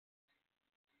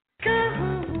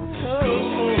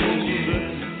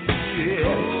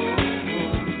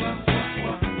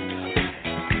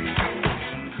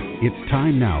It's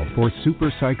time now for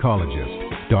super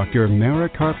psychologist, Dr. Mara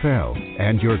Karpel,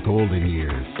 and your golden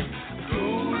years.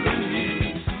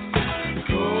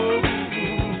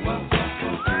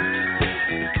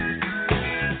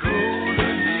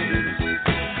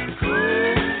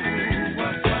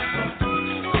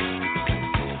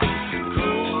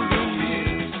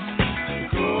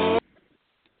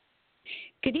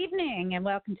 Good evening and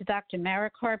welcome to Dr.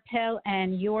 Mara Karpel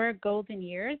and your golden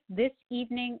years this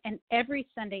evening and every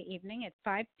Sunday evening at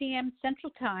 5 p.m.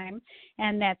 Central Time,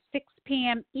 and that's 6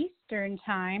 p.m. Eastern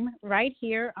Time right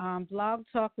here on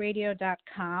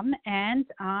blogtalkradio.com and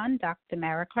on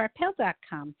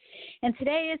drmarakarpel.com. And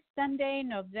today is Sunday,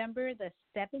 November the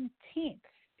 17th.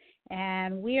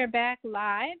 And we are back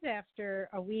live after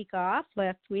a week off.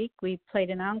 Last week we played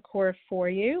an encore for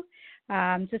you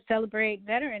to celebrate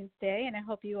Veterans Day, and I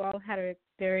hope you all had a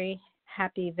very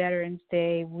happy Veterans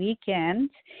Day weekend.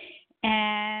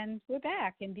 And we're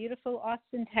back in beautiful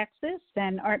Austin, Texas,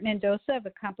 and Art Mendoza of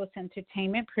Accomplice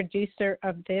Entertainment, producer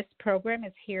of this program,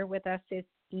 is here with us this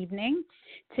evening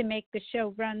to make the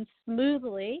show run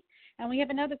smoothly. And we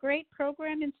have another great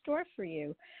program in store for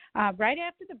you. Right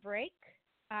after the break,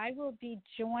 I will be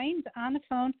joined on the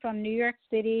phone from New York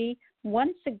City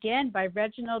once again by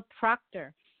Reginald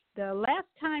Proctor. The last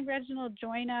time Reginald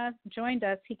joined us,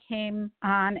 he came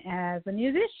on as a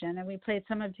musician, and we played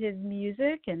some of his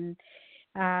music, and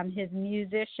his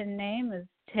musician name is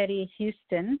Teddy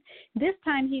Houston. This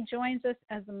time he joins us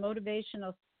as a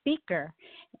motivational speaker,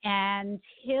 and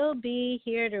he'll be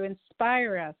here to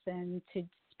inspire us and to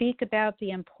speak about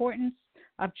the importance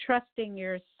of trusting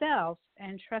yourself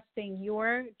and trusting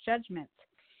your judgment.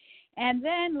 And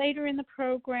then later in the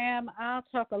program, I'll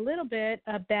talk a little bit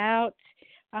about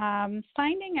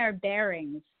finding our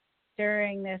bearings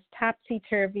during this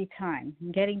topsy-turvy time,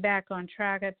 getting back on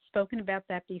track. I've spoken about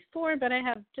that before, but I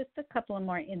have just a couple of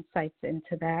more insights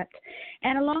into that.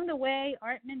 And along the way,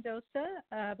 Art Mendoza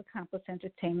of Accomplice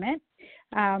Entertainment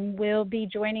will be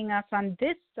joining us on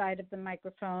this side of the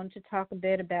microphone to talk a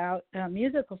bit about a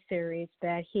musical series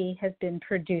that he has been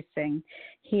producing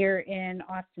here in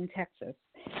Austin, Texas.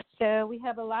 So we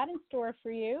have a lot in store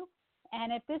for you.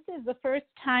 And if this is the first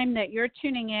time that you're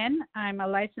tuning in, I'm a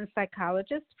licensed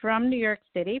psychologist from New York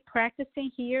City, practicing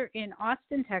here in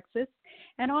Austin, Texas,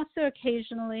 and also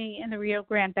occasionally in the Rio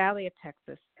Grande Valley of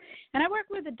Texas. And I work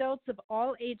with adults of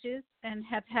all ages and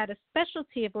have had a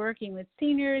specialty of working with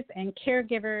seniors and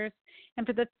caregivers. And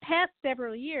for the past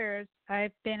several years,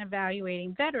 I've been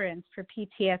evaluating veterans for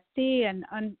PTSD and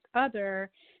other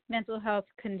mental health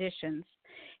conditions.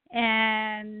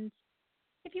 And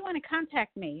if you want to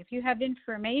contact me, if you have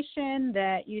information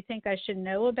that you think I should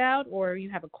know about, or you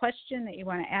have a question that you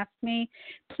want to ask me,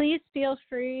 please feel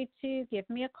free to give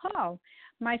me a call.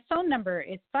 My phone number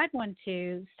is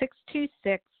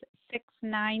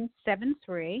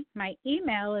 512-626-6973. My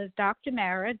email is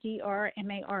drmara,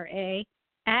 D-R-M-A-R-A,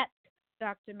 at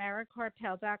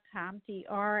drmarakarpel.com,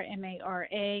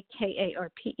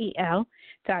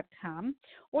 drmarakarpel.com,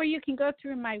 or you can go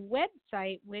through my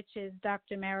website, which is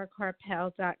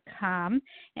drmarakarpel.com,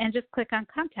 and just click on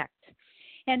Contact.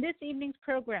 And this evening's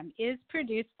program is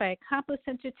produced by Accomplice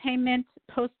Entertainment,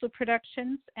 Postal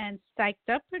Productions, and Psyched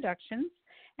Up Productions,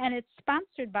 and it's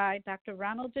sponsored by Dr.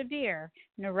 Ronald DeVere,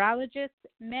 neurologist,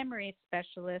 memory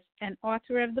specialist, and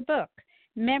author of the book,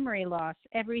 Memory Loss,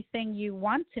 Everything You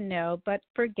Want to Know But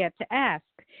Forget to Ask.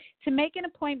 To make an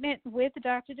appointment with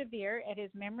Dr. DeVere at his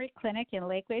memory clinic in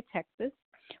Lakeway, Texas,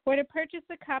 or to purchase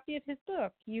a copy of his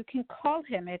book, you can call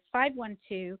him at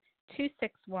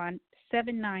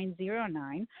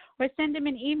 512-261-7909, or send him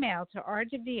an email to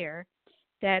rdevere,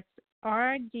 that's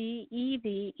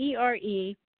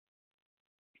rdevere,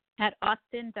 at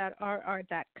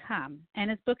austin.rr.com. And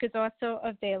his book is also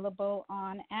available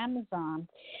on Amazon.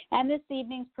 And this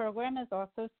evening's program is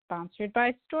also sponsored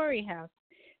by Storyhouse.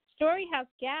 Storyhouse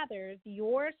gathers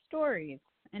your stories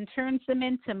and turns them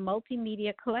into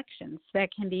multimedia collections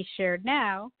that can be shared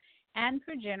now and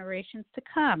for generations to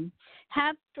come.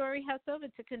 Have Storyhouse over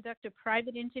to conduct a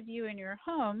private interview in your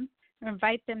home, or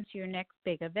invite them to your next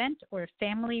big event or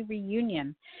family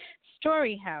reunion.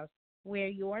 Storyhouse, where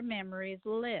your memories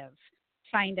live.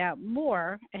 Find out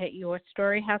more at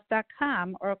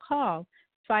yourstoryhouse.com or call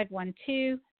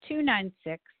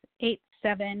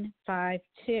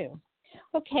 512-296-8752.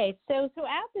 Okay, so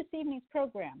throughout this evening's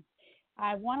program,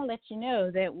 I want to let you know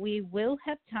that we will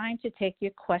have time to take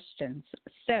your questions.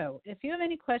 So if you have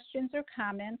any questions or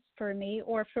comments for me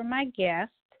or for my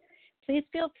guest, please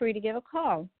feel free to give a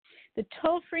call. The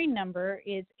toll-free number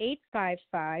is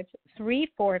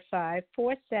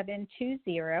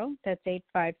 855-345-4720. That's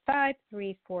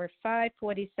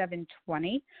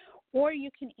 855-345-4720. Or you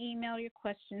can email your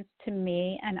questions to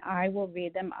me, and I will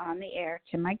read them on the air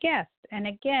to my guests. And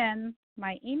again,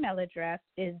 my email address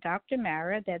is Dr.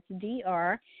 Mara, that's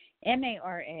DRMARA,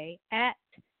 at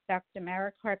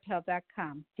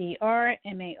drmarakarpel.com,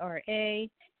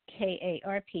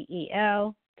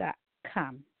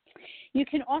 drmarakarpel.com. You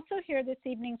can also hear this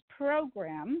evening's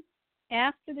program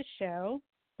after the show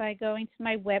by going to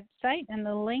my website, and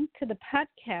the link to the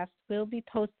podcast will be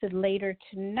posted later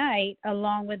tonight,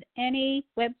 along with any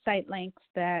website links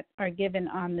that are given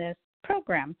on this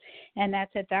program, and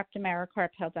that's at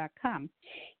drmarakarpel.com.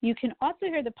 You can also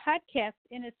hear the podcast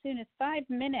in as soon as 5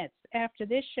 minutes after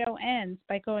this show ends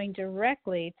by going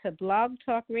directly to Blog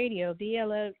Talk Radio,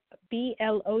 BLOG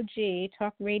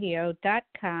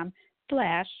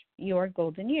talkradio.com/Your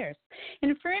Golden Years.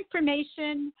 And for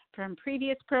information from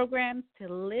previous programs, to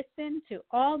listen to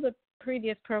all the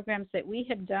previous programs that we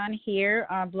have done here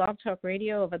on Blog Talk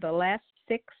Radio over the last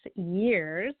 6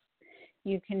 years,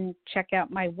 you can check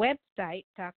out my website,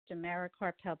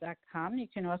 drmarakarpel.com. You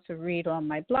can also read all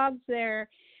my blogs there,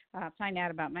 find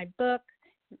out about my book,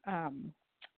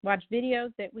 watch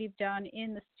videos that we've done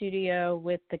in the studio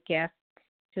with the guests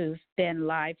who've been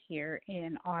live here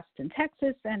in Austin,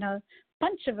 Texas, and a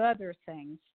bunch of other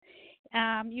things.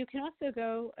 You can also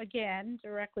go, again,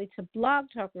 directly to Blog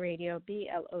Talk Radio,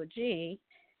 BLOG,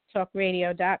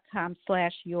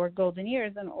 talkradio.com/Your Golden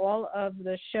Years, and all of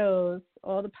the shows,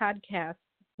 all the podcasts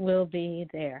will be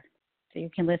there. So you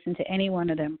can listen to any one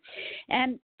of them.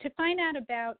 And to find out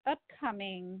about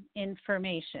upcoming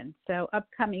information, so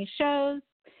upcoming shows,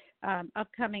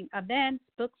 upcoming events,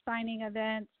 book signing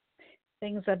events,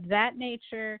 things of that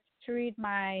nature, to read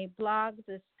my blogs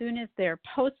as soon as they're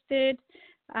posted,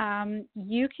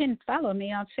 you can follow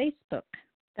me on Facebook.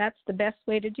 That's the best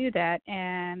way to do that.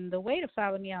 And the way to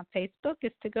follow me on Facebook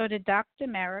is to go to Dr.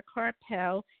 Mara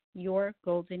Karpel, Your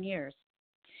Golden Years.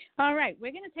 All right,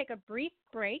 we're going to take a brief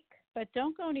break, but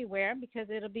don't go anywhere because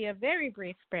it'll be a very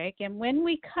brief break. And when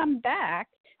we come back,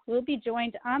 we'll be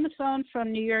joined on the phone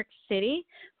from New York City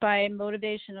by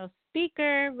motivational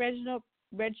speaker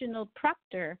Reginald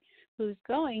Proctor, who's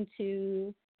going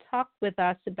to talk with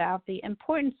us about the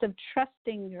importance of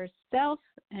trusting yourself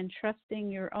and trusting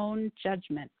your own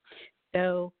judgment.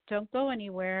 So don't go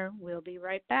anywhere. We'll be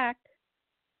right back.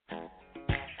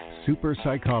 Super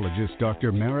psychologist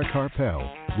Dr. Mara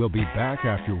Karpel will be back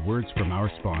after words from our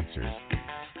sponsors.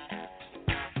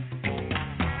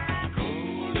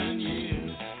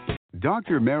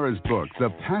 Dr. Mara's book, The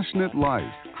Passionate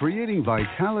Life, Creating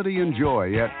Vitality and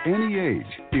Joy at Any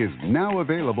Age, is now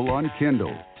available on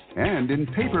Kindle and in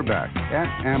paperback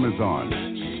at Amazon.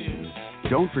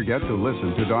 Don't forget to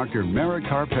listen to Dr. Mara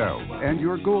Karpel and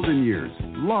Your Golden Years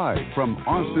live from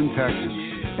Austin, Texas,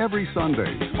 every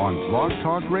Sunday on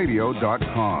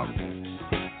blogtalkradio.com.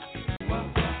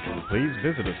 Please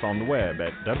visit us on the web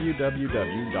at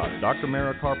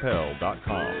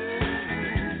www.drmarakarpel.com.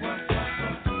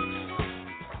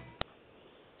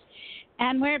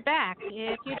 And we're back.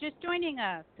 If you're just joining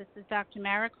us, this is Dr.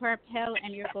 Mara Karpel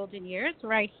and Your Golden Years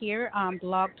right here on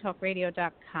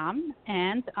blogtalkradio.com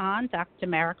and on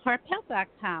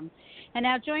drmarakarpel.com. And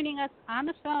now joining us on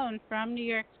the phone from New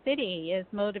York City is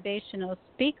motivational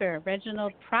speaker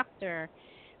Reginald Proctor,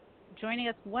 joining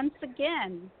us once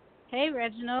again. Hey,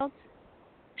 Reginald.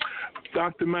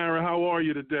 Dr. Mara, how are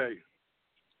you today?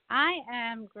 I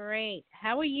am great.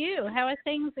 How are you? How are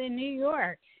things in New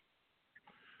York?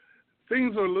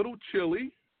 Things are a little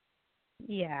chilly.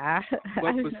 Yeah.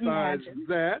 But besides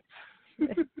that,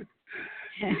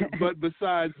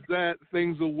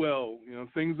 things are well. You know,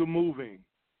 things are moving.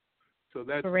 So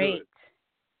that's great.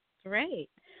 Good. Great.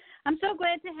 I'm so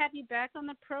glad to have you back on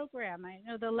the program. I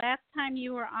know the last time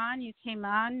you were on, you came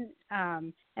on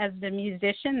as the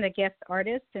musician, the guest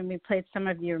artist, and we played some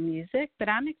of your music. But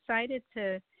I'm excited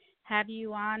to have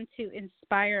you on to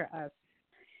inspire us.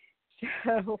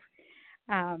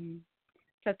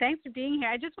 So thanks for being here.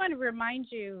 I just want to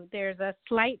remind you there's a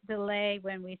slight delay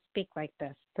when we speak like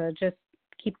this, so just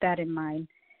keep that in mind.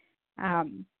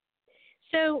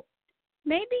 So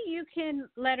maybe you can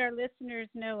let our listeners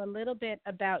know a little bit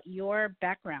about your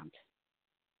background.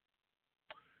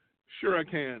 Sure I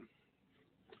can.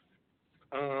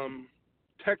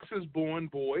 Texas-born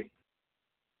boy.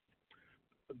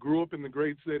 Grew up in the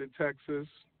great state of Texas.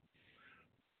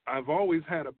 I've always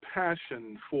had a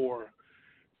passion for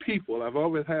people. I've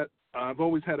always had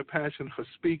a passion for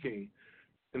speaking.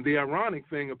 And the ironic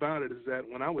thing about it is that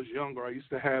when I was younger, I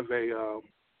used to have a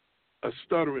a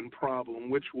stuttering problem,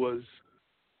 which was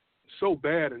so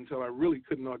bad until I really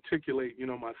couldn't articulate,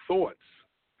 my thoughts.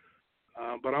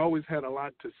 But I always had a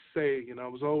lot to say. I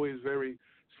was always very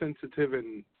sensitive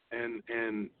and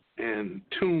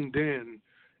tuned in,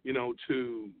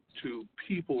 to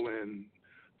people and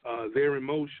their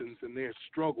emotions and their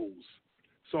struggles.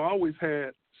 So I always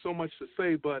had so much to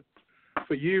say, but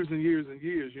for years and years and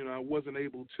years, I wasn't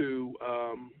able to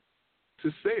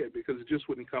say it because it just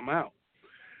wouldn't come out.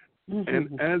 Mm-hmm.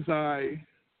 And as I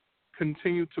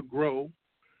continued to grow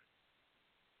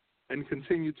and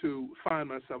continue to find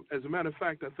myself, as a matter of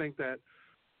fact, I think that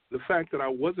the fact that I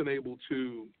wasn't able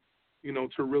to,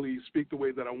 to really speak the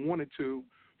way that I wanted to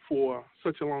for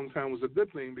such a long time was a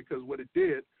good thing, because what it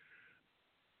did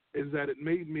is that it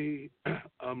made me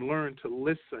learn to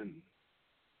listen.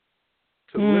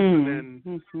 Listen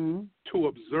and to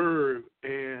observe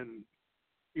and,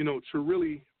 to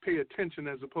really pay attention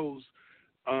as opposed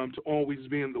to always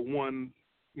being the one,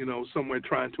 somewhere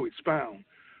trying to expound.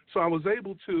 So I was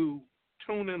able to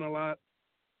tune in a lot,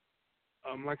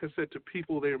 like I said, to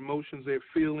people, their emotions, their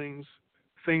feelings,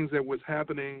 things that was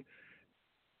happening.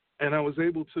 And I was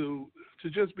able to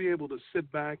just be able to sit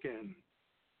back and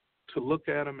to look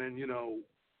at them and,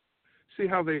 see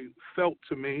how they felt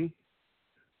to me.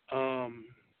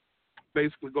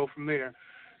 Basically go from there.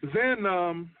 Then,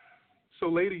 so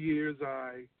later years,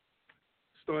 I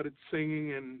started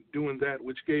singing and doing that,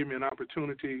 which gave me an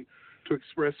opportunity to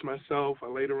express myself. I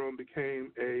later on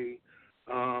became a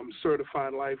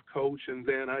certified life coach, and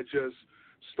then I just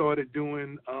started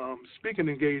doing speaking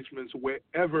engagements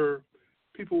wherever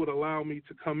people would allow me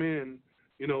to come in,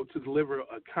 to deliver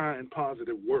a kind,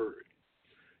 positive word.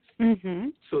 Mm-hmm.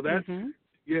 So that's,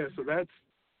 so that's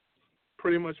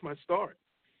pretty much my start.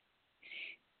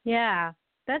 Yeah,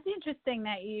 that's interesting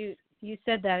that you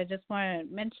said that. I just want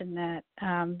to mention that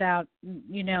about,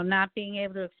 not being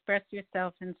able to express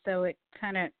yourself, and so it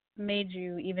kind of made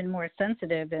you even more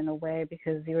sensitive in a way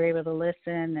because you were able to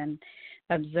listen and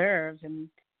observe. And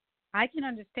I can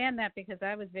understand that because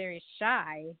I was very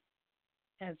shy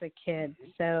as a kid.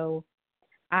 So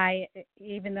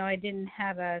even though I didn't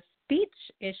have a speech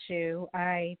issue,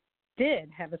 I did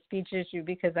have a speech issue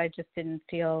because I just didn't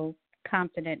feel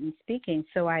confident in speaking.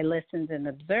 So I listened and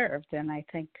observed, and I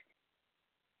think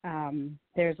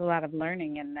there's a lot of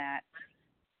learning in that.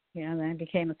 Then I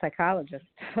became a psychologist.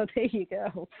 So there you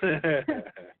go.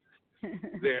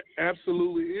 There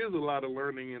absolutely is a lot of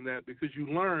learning in that, because you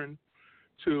learn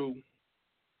to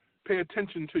pay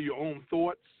attention to your own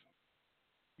thoughts,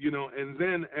 and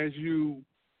then as you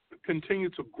continue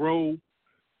to grow,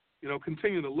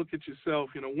 continue to look at yourself.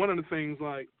 One of the things,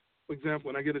 like, for example,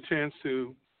 when I get a chance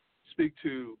to speak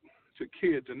to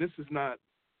kids, and this is not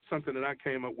something that I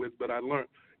came up with, but I learned,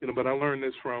 but I learned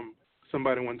this from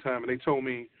somebody one time, and they told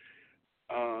me,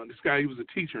 this guy, he was a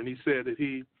teacher, and he said that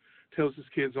he tells his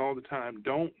kids all the time,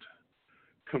 don't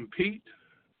compete,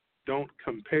 don't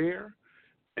compare,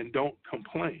 and don't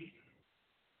complain.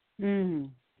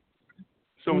 Mm.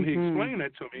 So when he explained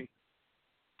that to me,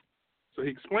 and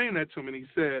he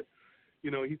said,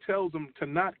 he tells them to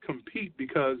not compete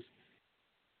because,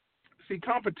 see,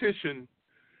 competition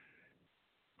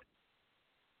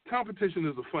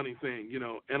is a funny thing,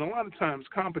 and a lot of times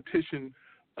competition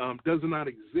does not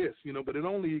exist, but it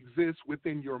only exists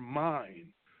within your mind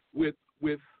with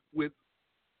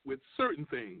certain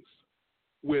things,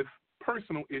 with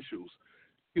personal issues.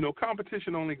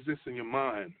 Competition only exists in your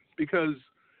mind, because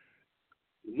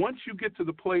once you get to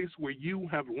the place where you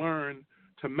have learned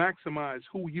to maximize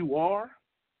who you are,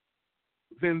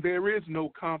 then there is no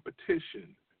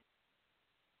competition.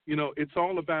 It's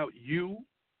all about you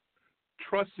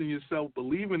trusting yourself,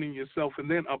 believing in yourself, and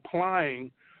then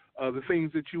applying the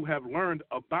things that you have learned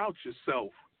about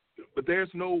yourself. But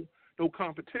there's no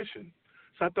competition.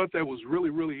 So I thought that was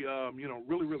really, really,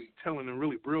 really telling and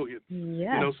really brilliant.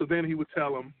 Yeah. So then he would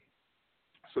tell them.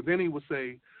 So then he would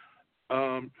say,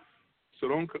 so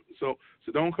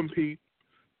don't compete,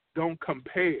 don't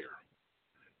compare.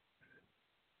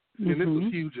 And this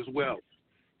was huge as well,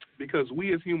 because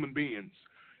we as human beings,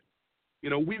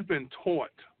 we've been taught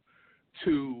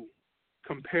to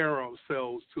compare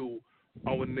ourselves to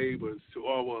our neighbors, to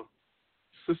our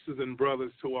sisters and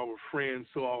brothers, to our friends,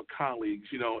 to our colleagues,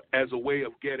 as a way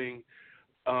of getting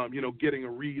a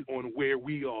read on where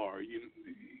we are.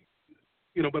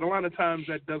 But a lot of times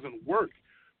that doesn't work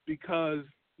because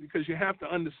you have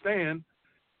to understand,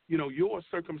 your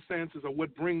circumstances or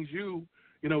what brings you,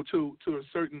 to a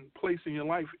certain place in your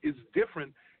life is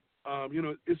different.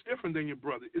 It's different than your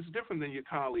brother. It's different than your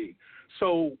colleague.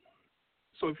 So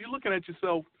if you're looking at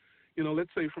yourself, let's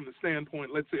say from the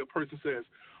standpoint, let's say a person says,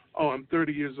 oh, I'm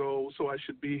 30 years old, so I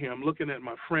should be here. I'm looking at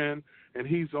my friend, and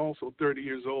he's also 30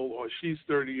 years old, or she's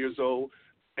 30 years old,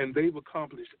 and they've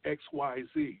accomplished X, Y,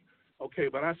 Z. Okay,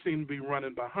 but I seem to be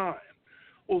running behind.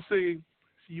 Well, see,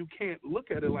 you can't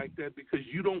look at it like that because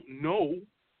you don't know,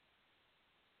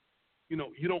 you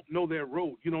don't know their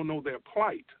road. You don't know their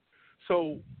plight.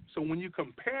 So when you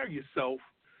compare yourself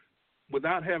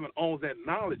without having all that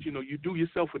knowledge, you do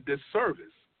yourself a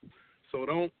disservice. So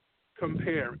don't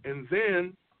compare. And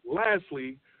then,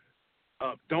 lastly,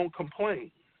 don't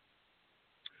complain.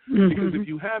 Because if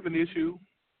you have an issue,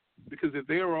 because if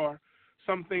there are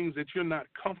some things that you're not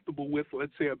comfortable with,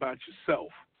 let's say about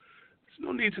yourself, there's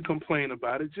no need to complain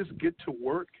about it. Just get to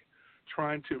work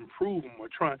trying to improve them, or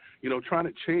trying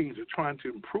to change, or trying to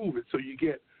improve it so you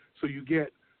get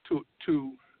to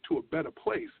a better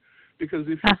place. Because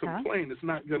if you complain, it's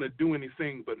not going to do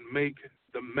anything but make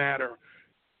the matter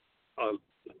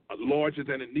larger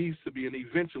than it needs to be, and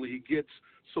eventually it gets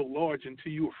so large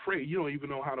until you're afraid you don't even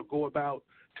know how to go about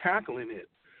tackling it.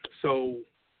 So,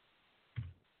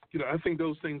 I think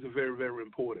those things are very, very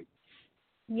important.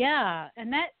 Yeah,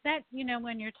 and that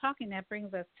when you're talking, that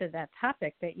brings us to that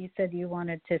topic that you said you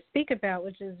wanted to speak about,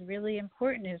 which is really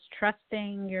important, is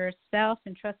trusting yourself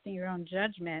and trusting your own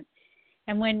judgment.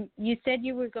 And when you said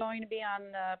you were going to be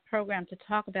on the program to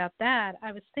talk about that,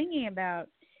 I was thinking about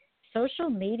social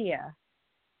media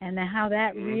and how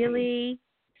that really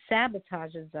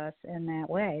sabotages us in that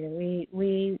way.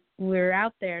 We're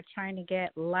out there trying to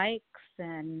get likes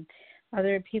and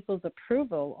other people's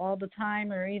approval all the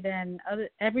time, or even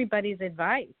everybody's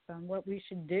advice on what we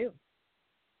should do.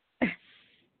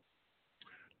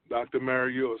 Dr.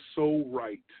 Mary, you are so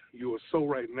right. You are so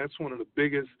right. And that's one of the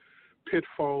biggest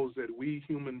pitfalls that we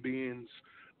human beings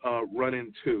run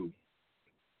into.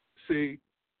 See,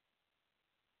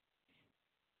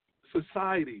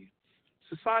 society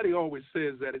always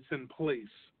says that it's in place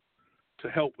to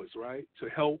help us, right? To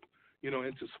help,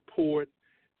 and to support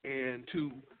and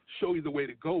to show you the way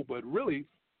to go. But really,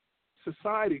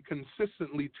 society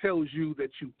consistently tells you that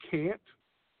you can't.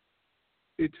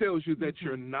 It tells you that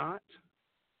you're not.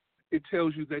 It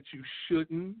tells you that you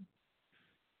shouldn't.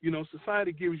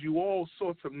 Society gives you all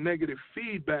sorts of negative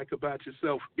feedback about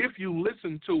yourself if you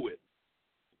listen to it,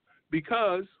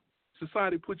 because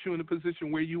society puts you in a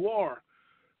position where you are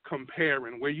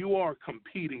comparing, where you are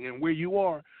competing, and where you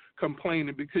are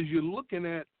complaining, because you're looking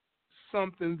at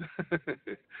something,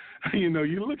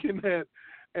 you're looking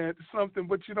at something,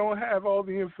 but you don't have all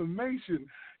the information,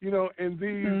 and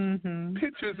these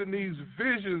pictures and these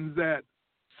visions that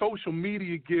social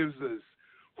media gives us.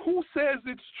 Who says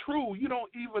it's true? You don't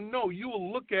even know. You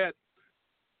will look at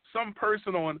some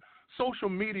person on social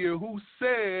media who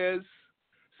says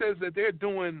that they're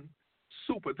doing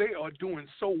super. They are doing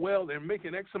so well. They're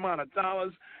making X amount of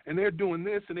dollars, and they're doing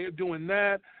this and they're doing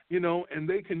that, and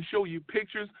they can show you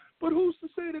pictures. But who's to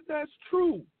say that that's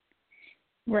true?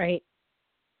 Right.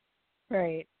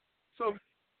 So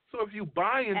if you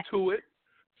buy into it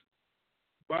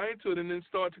and then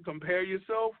start to compare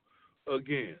yourself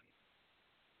again,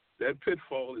 that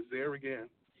pitfall is there again.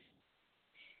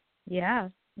 Yeah,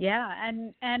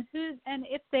 and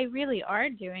if they really are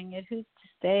doing it, who's to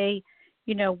say,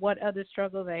 what other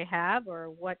struggle they have, or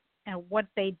what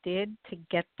they did to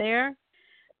get there?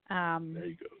 There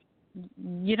you go.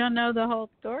 You don't know the whole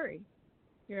story.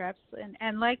 You're absolutely,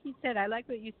 and like you said, I like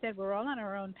what you said. We're all on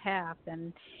our own path,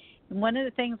 and one of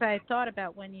the things I thought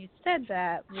about when you said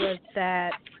that was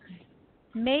that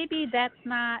maybe that's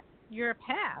not your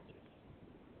path.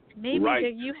 Maybe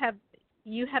that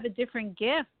you have a different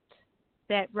gift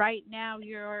that right now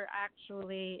you're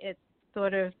actually, it's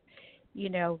sort of,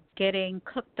 getting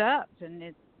cooked up,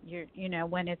 and you're,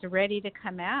 when it's ready to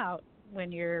come out, when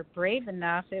you're brave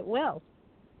enough, it will.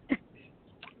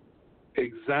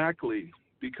 Exactly,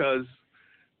 because,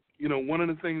 one of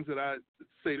the things that I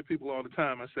say to people all the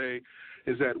time, I say,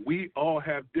 is that we all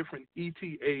have different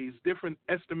ETAs, different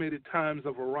estimated times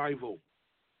of arrival.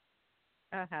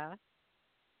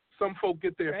 Some folk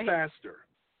get there faster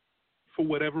for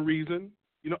whatever reason,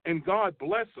 and God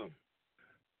bless them.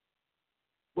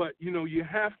 But, you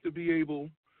have to be able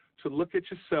to look at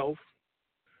yourself,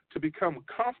 to become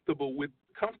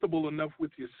comfortable enough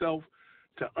with yourself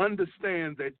to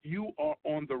understand that you are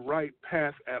on the right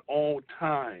path at all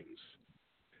times.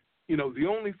 The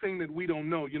only thing that we don't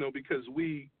know, because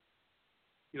we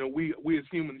as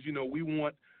humans, we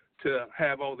want to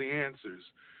have all the answers.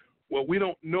 Well, we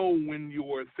don't know when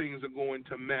your things are going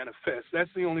to manifest. That's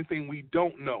the only thing we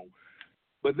don't know.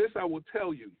 But this I will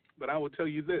tell you,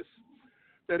 this,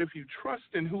 that if you trust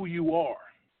in who you are,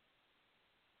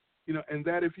 and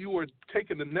that if you are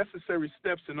taking the necessary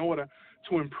steps in order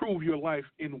to improve your life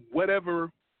in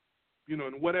whatever,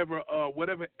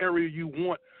 whatever area you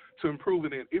want to improve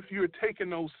it in, if you're taking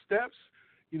those steps,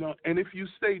 and if you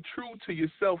stay true to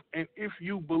yourself, and if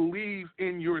you believe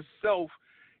in yourself,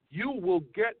 you will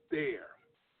get there.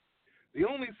 The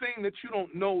only thing that you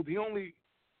don't know, the only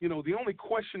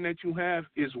question that you have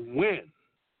is when.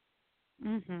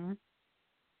 Mhm.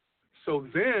 So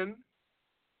then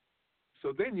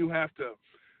you have to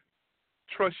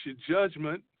trust your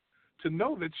judgment to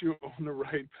know that you're on the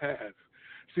right path.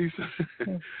 See, some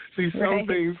Right.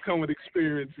 things come with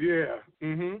experience. Yeah.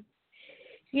 Mhm.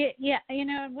 Yeah.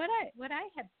 What I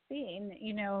have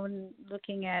seen,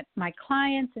 looking at my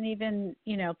clients and even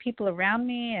people around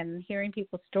me and hearing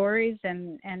people's stories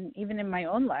and even in my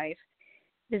own life,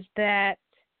 is that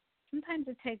sometimes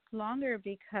it takes longer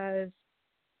because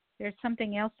there's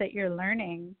something else that you're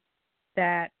learning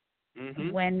that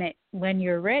when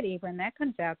you're ready, when that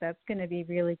comes out, that's going to be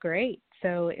really great.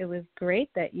 So it was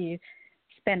great that you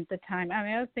spent the time.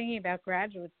 I was thinking about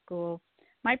graduate school.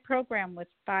 My program was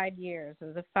 5 years. It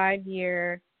was a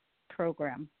 5-year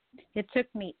program. It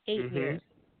took me 8 years.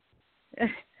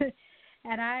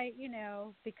 And I,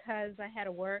 because I had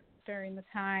to work during the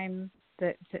time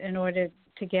that in order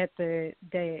to get the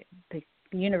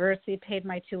university paid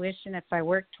my tuition if I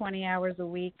worked 20 hours a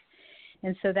week.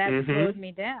 And so that slowed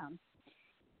me down.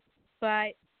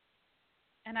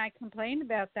 And I complained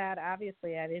about that.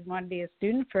 Obviously, I didn't want to be a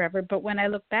student forever. But when I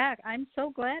look back, I'm so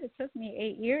glad it took me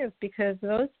 8 years, because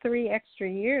those 3 extra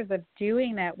years of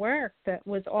doing that work, that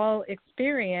was all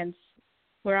experience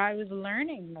where I was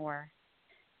learning more.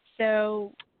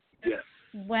 So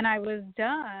when I was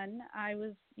done, I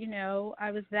was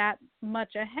that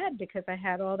much ahead because I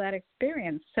had all that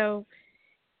experience. So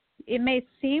it may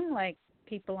seem like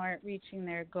people aren't reaching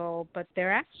their goal, but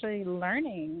they're actually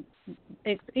learning.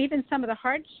 Even some of the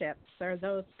hardships are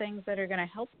those things that are going to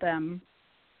help them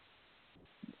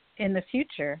in the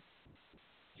future.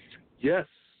 Yes,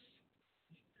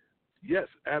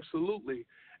 absolutely.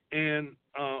 And,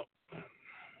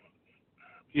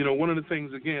 one of the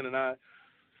things, again, and I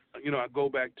go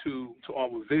back to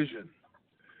our vision.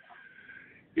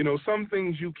 Some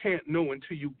things you can't know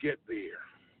until you get there.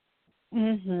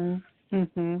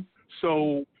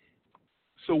 So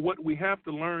what we have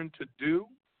to learn to do,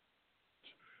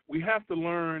 we have to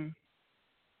learn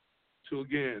to,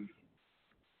 again,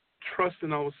 trust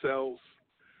in ourselves,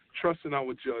 trust in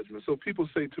our judgment. So people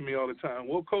say to me all the time,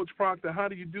 well, Coach Proctor, how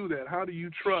do you do that? How do you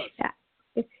trust?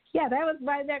 Yeah, that was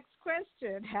my next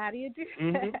question. How do you do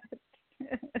that?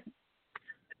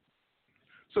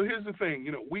 So here's the thing,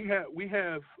 we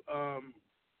have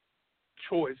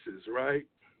choices, right?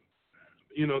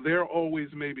 There are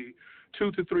always maybe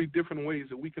 2 to 3 different ways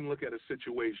that we can look at a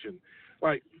situation.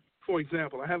 Like, for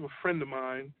example, I have a friend of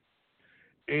mine,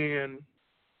 and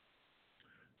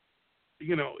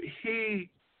he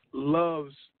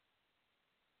loves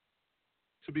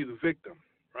to be the victim,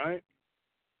 right?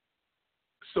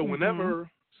 So whenever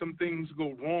some things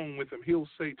go wrong with him, he'll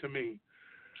say to me,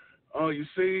 oh, you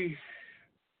see,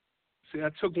 I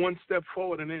took 1 step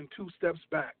forward and then 2 steps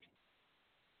back.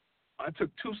 I took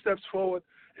 2 steps forward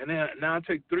and then now I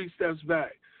take 3 steps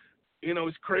back.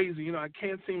 It's crazy. I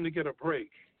can't seem to get a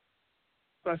break.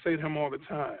 So I say to him all the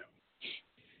time,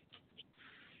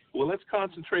 well, let's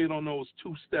concentrate on those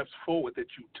 2 steps forward that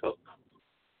you took.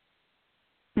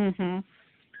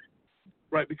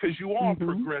 Right, because you are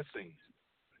progressing.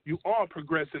 You are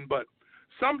progressing, but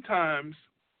sometimes,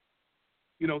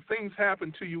 things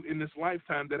happen to you in this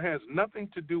lifetime that has nothing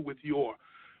to do with your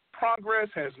progress,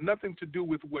 has nothing to do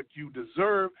with what you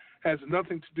deserve, has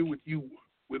nothing to do with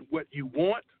what you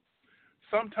want.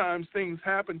 Sometimes things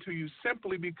happen to you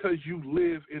simply because you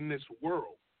live in this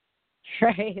world.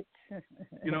 Right.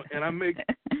 And I make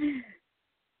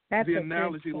the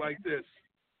analogy like this.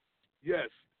 Yes.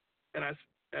 And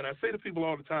I say to people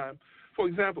all the time, for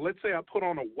example, let's say I put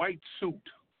on a white suit,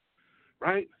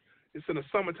 right? It's in the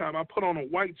summertime. I put on a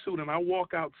white suit and I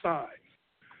walk outside,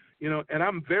 and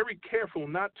I'm very careful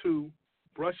not to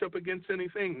brush up against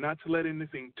anything, not to let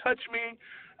anything touch me.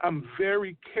 I'm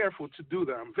very careful to do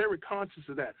that. I'm very conscious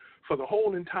of that for the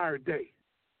whole entire day.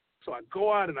 So I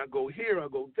go out and I go here, I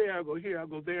go there, I go here, I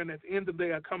go there, and at the end of the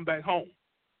day, I come back home.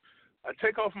 I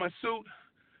take off my suit,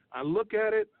 I look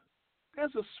at it,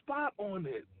 there's a spot on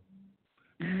it.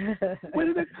 Where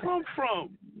did it come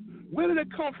from?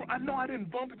 I know I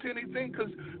didn't bump into anything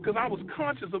because I was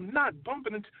conscious of not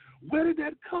bumping into. Where did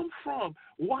that come from?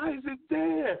 Why is it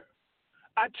there?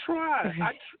 I tried.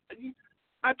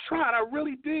 I tried. I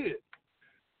really did.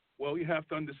 Well, you have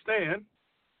to understand,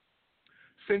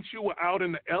 since you were out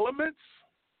in the elements,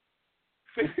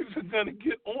 things are going to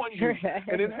get on you. Right.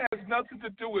 And it has nothing to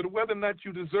do with whether or not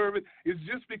you deserve it. It's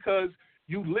just because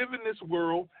you live in this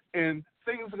world and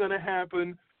things are going to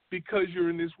happen because you're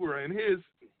in this world. And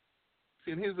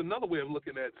here's another way of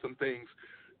looking at some things,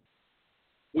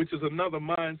 which is another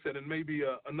mindset and maybe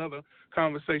another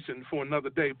conversation for another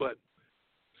day. But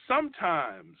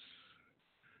sometimes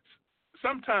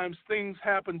things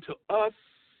happen to us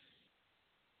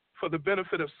for the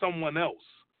benefit of someone else.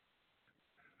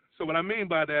 So what I mean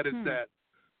by that is that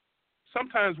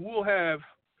sometimes we'll have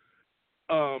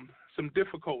some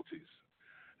difficulties.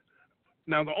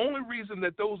 Now, the only reason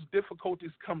that those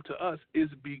difficulties come to us is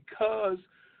because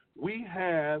we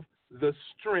have the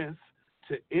strength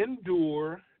to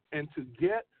endure and to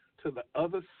get to the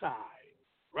other side,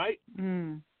 right?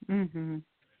 Mm-hmm.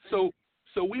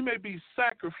 So we may be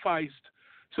sacrificed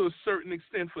to a certain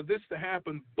extent for this to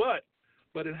happen, but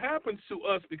it happens to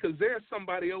us because there's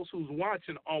somebody else who's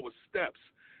watching our steps.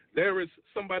 There is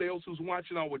somebody else who's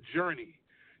watching our journey,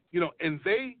 and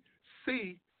they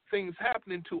see things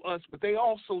happening to us, but they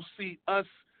also see us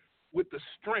with the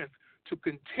strength to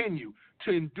continue,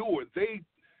 to endure. They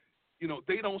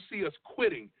don't see us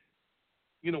quitting,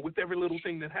 with every little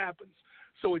thing that happens.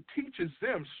 So it teaches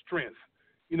them strength.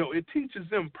 It teaches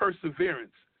them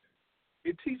perseverance.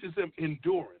 It teaches them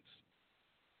endurance.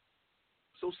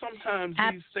 So sometimes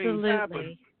these things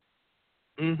happen.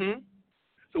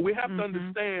 So we have to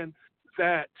understand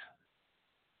that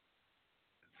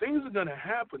things are going to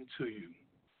happen to you.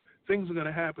 Things are going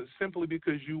to happen simply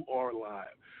because you are alive,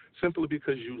 simply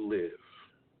because you live,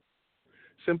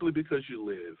 simply because you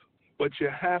live. But you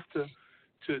have to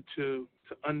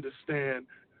understand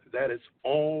that it's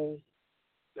all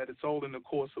in the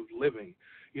course of living,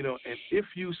 and if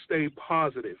you stay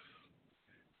positive,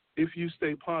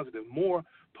 more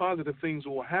positive things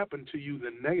will happen to you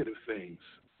than negative things.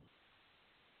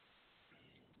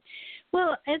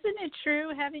 Well, isn't it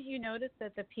true? Haven't you noticed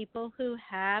that the people who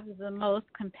have the most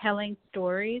compelling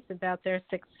stories about their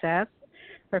success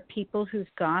are people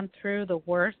who've gone through the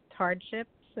worst hardships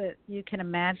that you can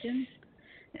imagine?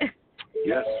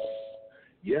 Yes.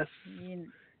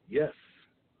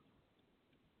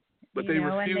 But they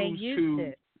refuse and they used to.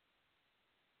 It.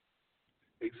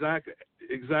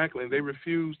 Exactly. And they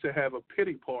refuse to have a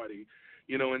pity party,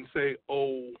 and say,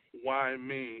 "Oh, why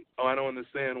me? Oh, I don't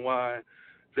understand why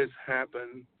this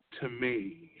happened to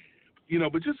me."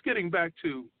 But just getting back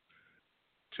to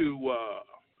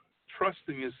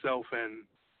trusting yourself and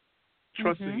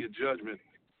trusting your judgment.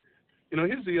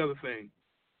 Here's the other thing.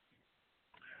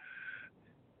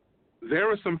 There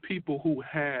are some people who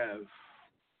have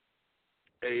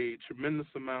a tremendous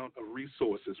amount of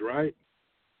resources, right?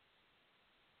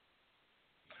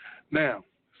 Now,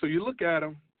 so you look at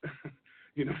them,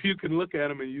 you can look at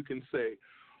them and you can say,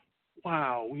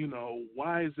 wow,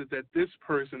 why is it that this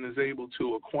person is able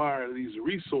to acquire these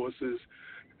resources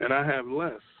and I have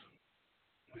less?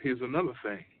 Here's another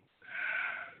thing.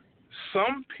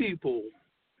 Some people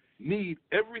need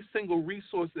every single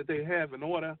resource that they have in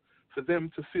order for them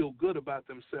to feel good about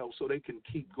themselves so they can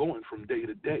keep going from day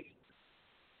to day.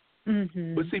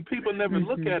 But see, people never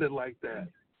look at it like that.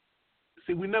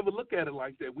 See, we never look at it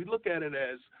like that. We look at it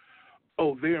as,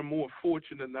 oh, they're more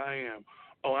fortunate than I am.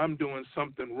 Oh, I'm doing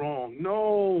something wrong.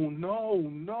 No.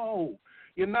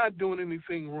 You're not doing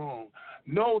anything wrong.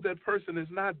 No, that person is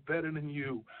not better than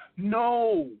you.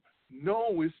 No,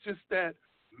 it's just that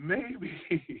maybe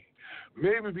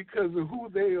because of who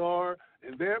they are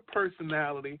and their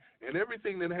personality and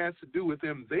everything that has to do with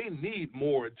them, they need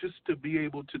more just to be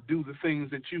able to do the things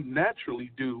that you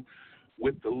naturally do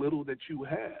with the little that you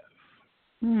have.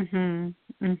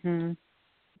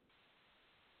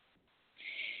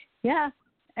 Yeah.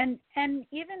 And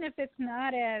even if it's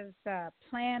not as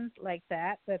planned like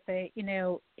that they,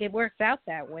 it works out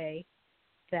that way,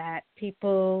 that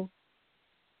people,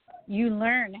 you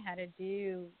learn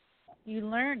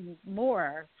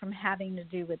more from having to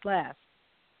do with less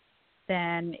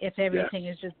than if everything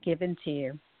is just given to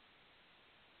you.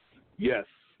 Yes.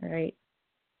 Right.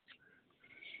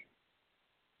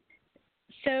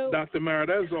 So, Dr. Mara,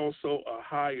 that is also a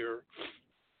higher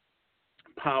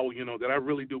power, that I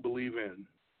really do believe in,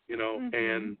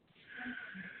 and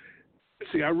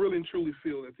see, I really and truly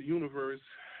feel that the universe,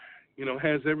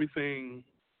 has everything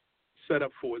set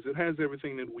up for us. It has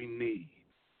everything that we need.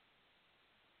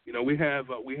 We have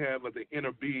the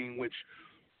inner being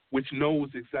which knows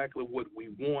exactly what we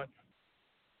want,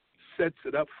 sets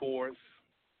it up for us,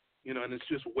 and it's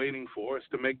just waiting for us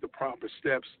to make the proper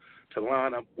steps to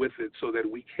line up with it so that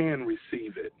we can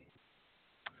receive it.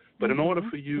 But in order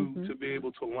for you to be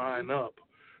able to line up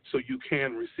so you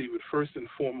can receive it. First and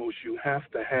foremost, you have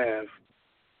to have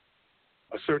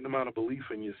a certain amount of belief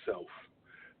in yourself.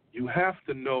 You have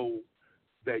to know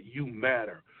that you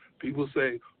matter. People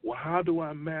say, well, how do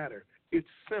I matter? It's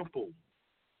simple,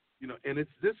 and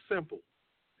it's this simple.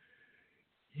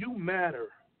 You matter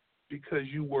because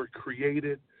you were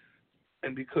created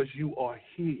and because you are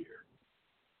here.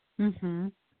 Mm-hmm.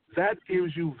 That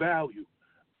gives you value.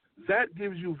 That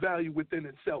gives you value within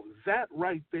itself. That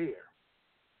right there.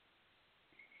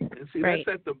 And see, right.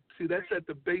 that's at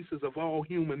the basis of all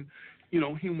human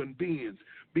beings.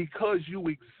 Because you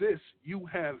exist, you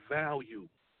have value.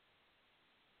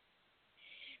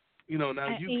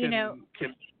 Now you can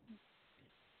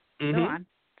go on.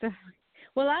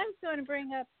 Well, I was going to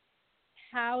bring up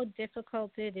how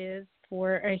difficult it is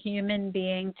for a human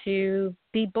being to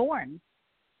be born,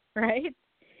 right?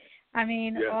 I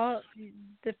mean, yes.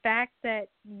 The fact that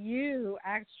you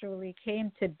actually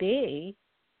came to be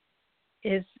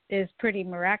is pretty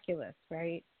miraculous,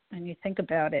 right? When you think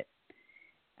about it.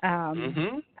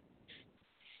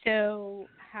 So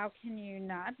how can you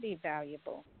not be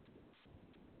valuable?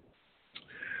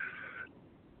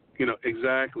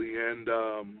 Exactly. And,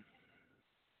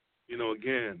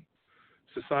 again,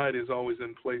 society is always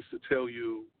in place to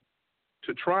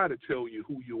try to tell you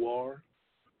who you are,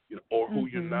 or who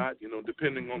you're not,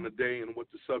 depending on the day and what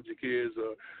the subject is,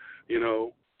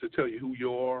 to tell you who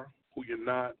you are, who you're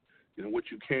not,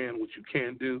 what you can, what you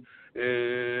can't do.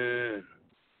 And,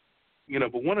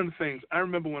 but one of the things, I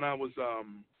remember when I was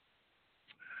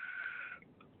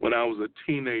a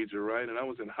teenager, right, and I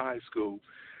was in high school,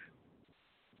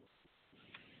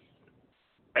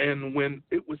 and when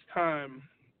it was time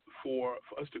for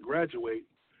us to graduate,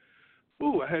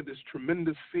 I had this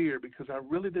tremendous fear because I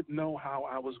really didn't know how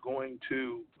I was going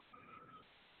to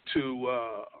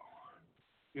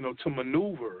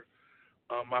maneuver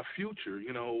my future,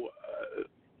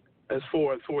 as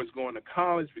far as going to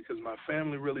college, because my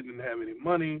family really didn't have any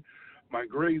money. My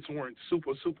grades weren't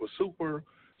super,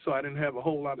 so I didn't have a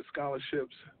whole lot of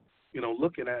scholarships,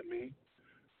 looking at me.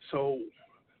 So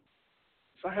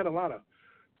I had a lot of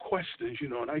questions,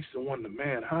 and I used to wonder,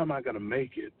 man, how am I going to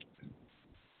make it?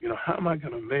 How am I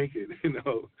going to make it? And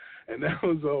that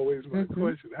was always my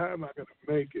question. How am I going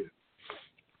to make it?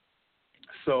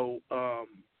 So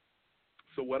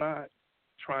what I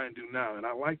try and do now, and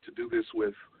I like to do this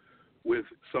with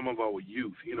some of our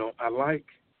youth, I like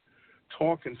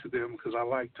talking to them because I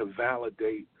like to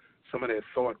validate some of their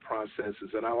thought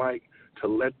processes, and I like to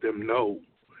let them know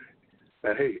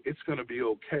that, hey, it's going to be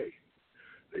okay.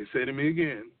 They say to me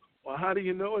again, well, how do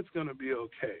you know it's going to be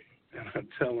okay? And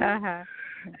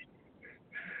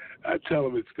I tell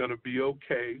them it's going to be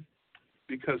okay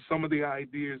because some of the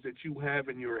ideas that you have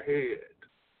in your head,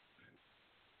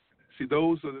 see,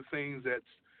 those are the things that's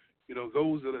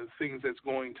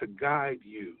going to guide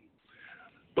you.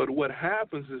 But what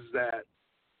happens is that,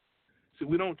 see,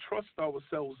 we don't trust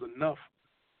ourselves enough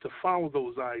to follow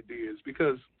those ideas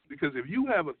because if you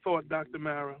have a thought, Dr.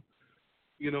 Mara,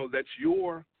 that's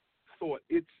your thought.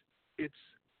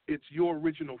 It's your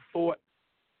original thought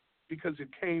because it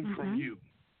came from you.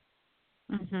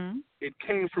 It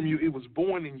came from you. It was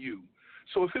born in you.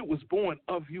 So if it was born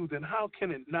of you, then how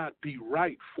can it not be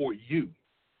right for you?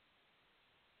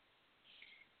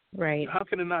 Right. How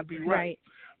can it not be right?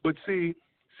 But see,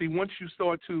 once you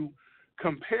start to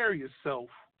compare yourself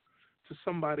to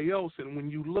somebody else, and when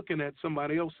you're looking at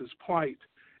somebody else's plight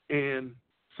and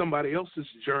somebody else's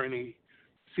journey,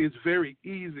 see, it's very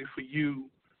easy for you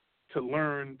to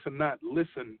learn to not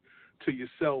listen to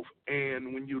yourself.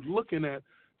 And when you're looking at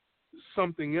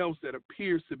something else that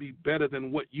appears to be better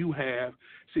than what you have,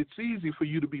 see, it's easy for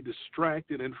you to be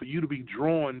distracted and for you to be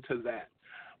drawn to that.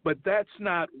 But that's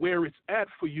not where it's at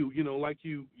for you, like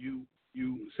you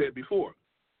said before.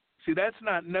 See, that's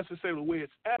not necessarily where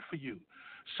it's at for you.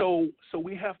 So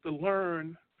we have to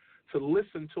learn to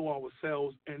listen to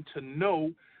ourselves and to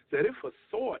know that if a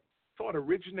thought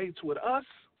originates with us,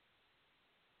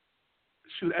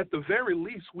 at the very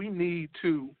least, we need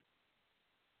to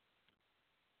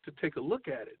take a look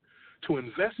at it, to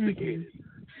investigate it,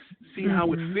 see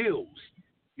how it feels.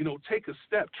 Take a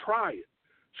step, try it,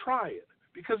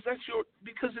 because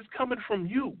it's coming from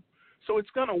you, so it's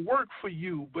gonna work for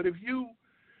you. But if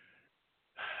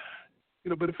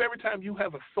if every time you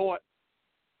have a thought,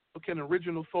 an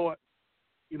original thought,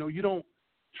 you don't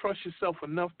trust yourself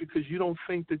enough because you don't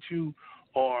think that you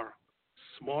are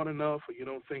smart enough, or you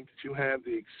don't think that you have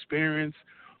the experience,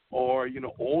 or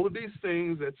all of these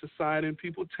things that society and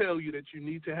people tell you that you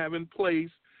need to have in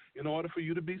place in order for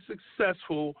you to be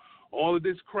successful, all of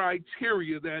this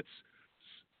criteria that's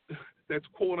that's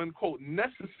quote unquote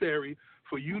necessary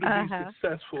for you to be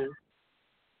successful,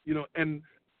 you know, and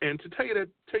to tell you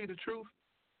the truth,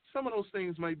 some of those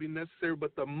things might be necessary,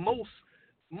 but the most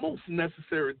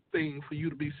necessary thing for you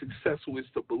to be successful is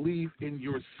to believe in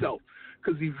yourself,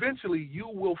 because eventually you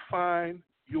will find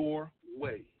your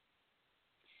way.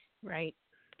 Right.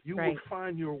 You will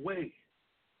find your way.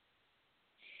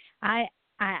 I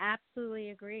absolutely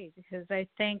agree, because I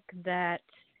think that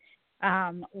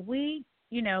we,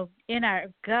 you know, in our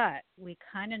gut, we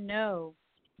kind of know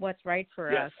what's right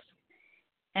for us.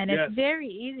 And it's very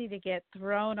easy to get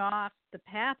thrown off the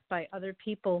path by other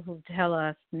people who tell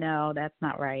us, no, that's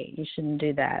not right. You shouldn't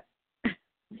do that.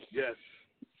 Yes.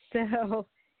 So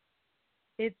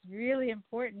it's really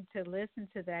important to listen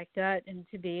to that gut and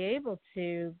to be able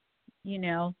to, you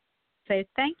know, say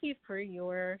thank you for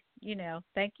your, you know,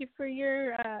 thank you for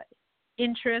your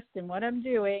interest in what I'm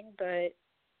doing, but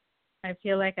I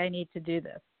feel like I need to do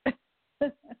this.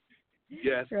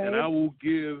 Yes, right? And I will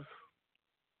give,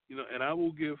 you know, and I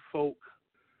will give folk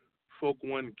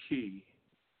one key,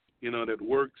 you know, that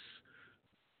works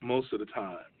most of the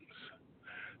times.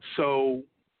 So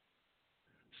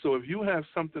if you have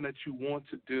something that you want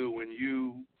to do and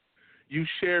you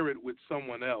share it with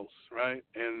someone else, right,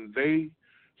 and they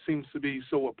seems to be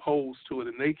so opposed to it,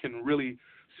 and they can really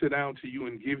sit down to you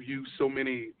and give you so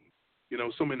many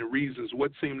reasons,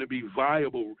 what seem to be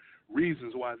viable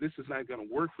reasons why this is not going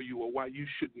to work for you or why you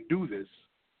shouldn't do this.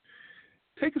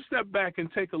 Take a step back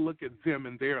and take a look at them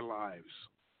and their lives.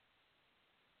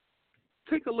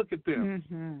 Take a look at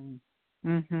them.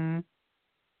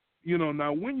 You know,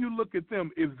 now when you look at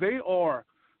them, if they are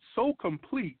so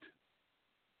complete,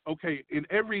 okay, in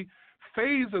every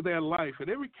phase of their life, in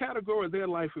every category of their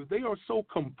life, if they are so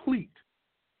complete,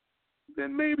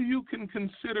 then maybe you can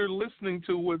consider listening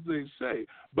to what they say.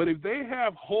 But if they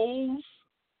have holes,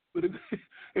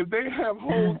 if they have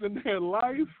holes in their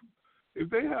life,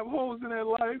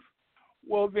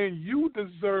 well, then you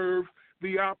deserve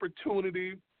the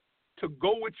opportunity to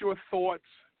go with your thoughts,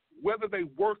 whether they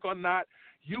work or not.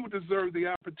 You deserve the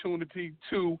opportunity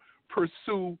to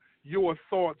pursue your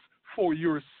thoughts for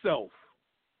yourself,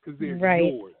 because they're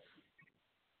yours.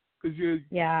 Because you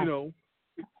know,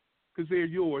 because they're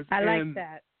yours. I like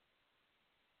that.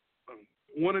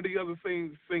 One of the other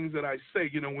things that I say,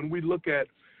 you know, when we look at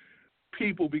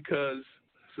people, because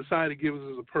society gives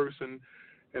us a person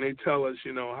and they tell us,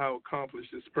 you know, how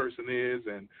accomplished this person is,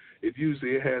 and it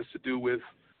usually has to do with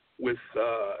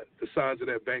the size of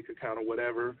their bank account or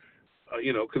whatever,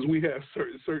 you know, because we have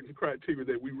certain criteria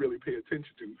that we really pay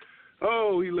attention to.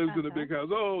 Oh, he lives in a big house.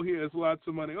 Oh, he has lots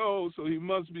of money. Oh, so he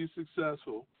must be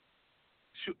successful.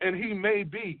 And he may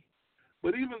be.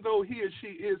 But even though he or she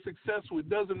is successful, it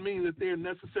doesn't mean that they're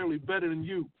necessarily better than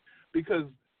you, because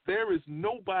there is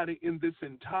nobody in this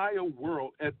entire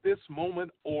world at this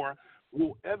moment or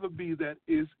will ever be that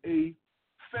is a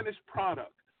finished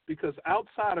product, because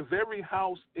outside of every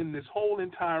house in this whole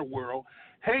entire world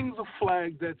hangs a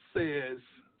flag that says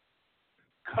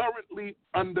currently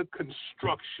under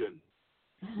construction.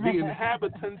 The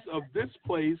inhabitants of this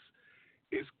place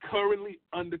is currently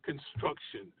under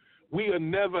construction. We are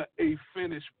never a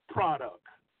finished product.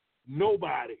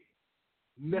 Nobody.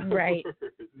 Never. Right.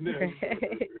 Never.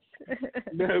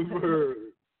 Never.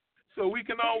 So we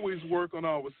can always work on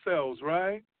ourselves,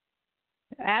 right?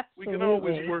 Absolutely. We can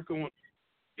always work on.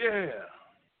 Yeah.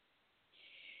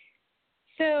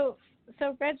 So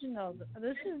Reginald,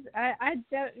 this is I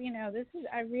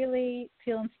really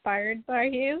feel inspired by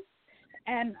you,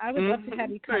 and I would love to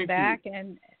have you come back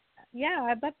and. Yeah,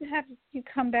 I'd love to have you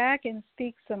come back and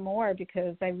speak some more,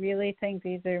 because I really think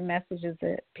these are messages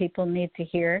that people need to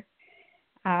hear.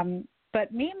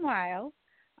 But meanwhile,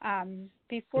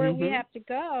 before we have to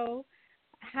go,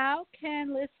 how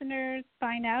can listeners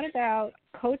find out about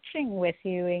coaching with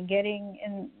you and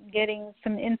getting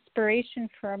some inspiration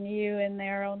from you in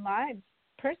their own lives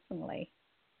personally?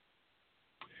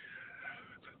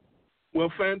 Well,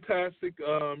 fantastic.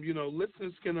 You know,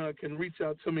 listeners can reach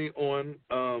out to me on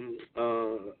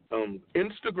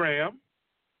Instagram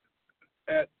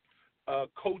at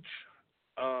Coach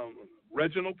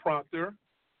Reginald Proctor,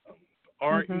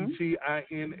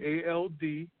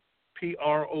 REGINALD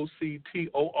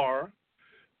PROCTOR.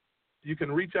 You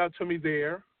can reach out to me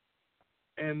there,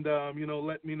 and you know,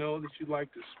 let me know that you'd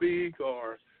like to speak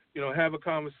or, you know, have a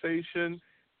conversation.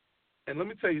 And let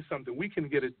me tell you something: we can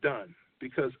get it done.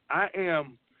 Because I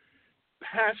am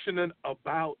passionate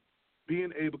about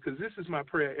being able, because this is my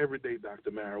prayer every day, Dr.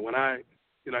 Mara. When I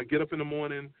get up in the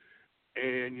morning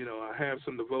and, you know, I have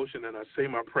some devotion and I say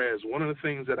my prayers, one of the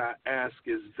things that I ask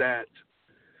is that,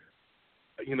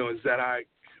 you know, I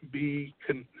be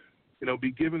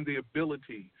be given the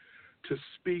ability to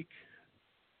speak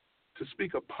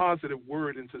a positive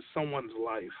word into someone's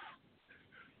life,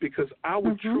 because I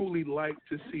would truly like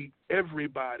to see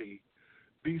everybody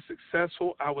be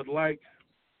successful. I would like,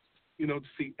 to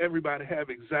see everybody have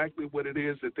exactly what it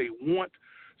is that they want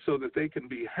so that they can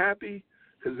be happy,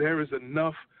 because there is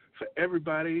enough for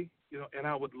everybody, and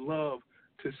I would love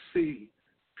to see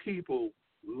people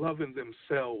loving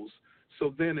themselves,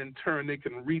 so then in turn they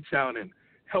can reach out and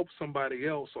help somebody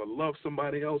else or love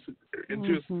somebody else, and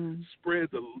just spread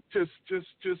the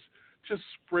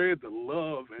spread the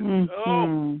love. And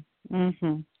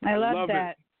I love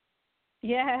that. It.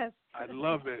 Yes. I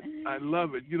love it.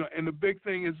 And the big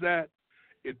thing is that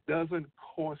it doesn't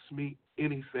cost me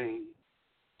anything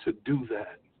to do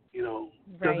that. It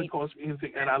doesn't cost me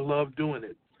anything, and I love doing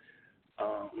it.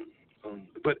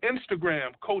 But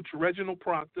Instagram, Coach Reginald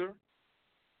Proctor.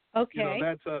 Okay.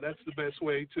 That's the best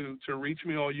way to reach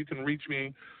me, or you can reach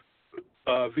me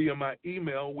via my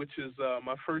email, which is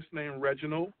my first name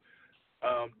Reginald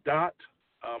dot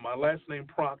my last name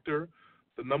Proctor,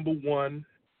 the number 1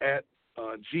 at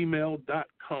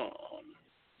gmail.com.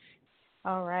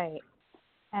 All right,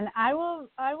 and I will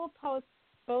post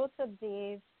both of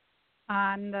these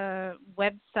on the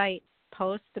website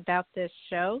post about this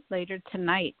show later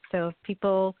tonight. So if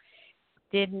people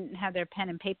didn't have their pen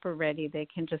and paper ready, they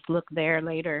can just look there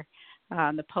later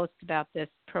on the post about this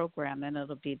program, and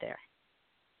it'll be there.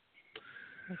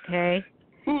 Okay.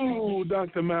 Ooh,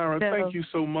 Dr. Mara, thank you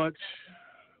so much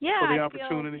for the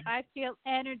opportunity. I feel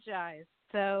energized,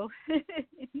 so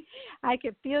I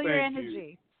can feel your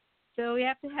energy. So we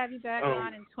have to have you back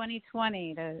on in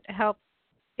 2020 to help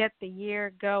get the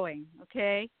year going.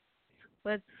 Okay.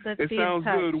 Let's be in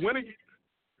touch. Good.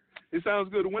 It sounds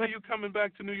good. When are you coming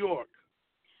back to New York?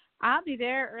 I'll be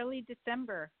there early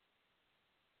December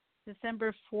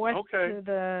 4th to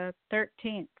the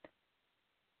 13th.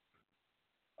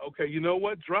 Okay, you know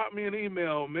what? Drop me an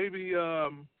email. Maybe we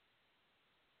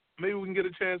can get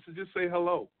a chance to just say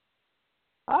hello.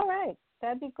 All right.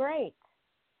 That'd be great.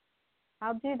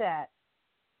 I'll do that.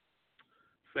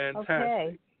 Fantastic.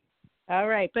 Okay. All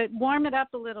right, but warm it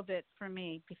up a little bit for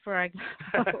me before I go.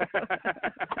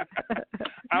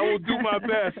 I will do my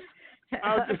best.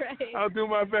 I'll do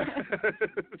my best.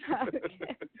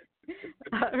 Okay.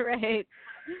 All right.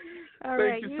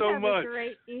 Thank you so much. Have a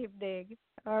great evening.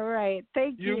 All right.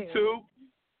 Thank you. You too.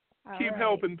 All Keep right.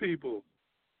 helping people.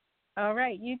 All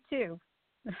right. You too.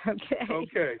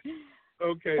 Okay.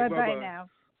 Okay. Bye-bye now.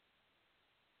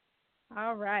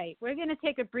 All right. We're going to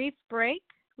take a brief break.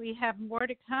 We have more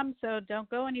to come, so don't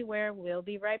go anywhere. We'll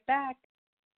be right back.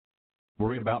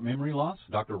 Worried about memory loss?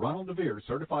 Dr. Ronald DeVere,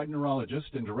 certified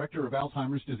neurologist and director of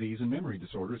Alzheimer's disease and memory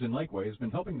disorders in Lakeway, has been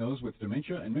helping those with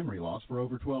dementia and memory loss for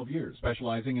over 12 years,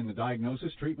 specializing in the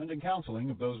diagnosis, treatment, and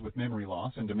counseling of those with memory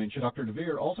loss and dementia. Dr.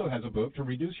 DeVere also has a book to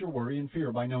reduce your worry and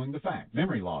fear by knowing the facts.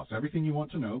 Memory Loss, Everything You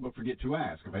Want to Know But Forget to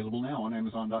Ask, available now on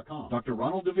Amazon.com. Dr.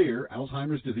 Ronald DeVere,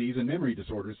 Alzheimer's disease and memory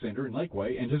disorders center in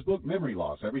Lakeway, and his book, Memory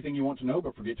Loss, Everything You Want to Know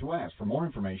But Forget to Ask. For more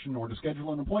information or to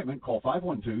schedule an appointment, call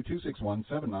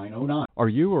 512-261-7909. Are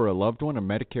you or a loved one a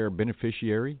Medicare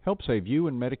beneficiary? Help save you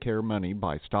and Medicare money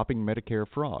by stopping Medicare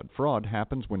fraud. Fraud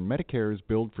happens when Medicare is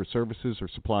billed for services or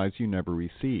supplies you never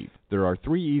receive. There are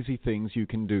 3 easy things you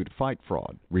can do to fight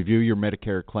fraud. Review your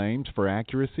Medicare claims for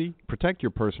accuracy, protect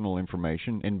your personal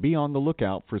information, and be on the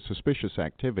lookout for suspicious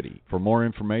activity. For more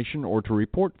information or to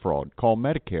report fraud, call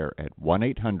Medicare at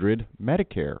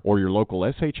 1-800-MEDICARE or your local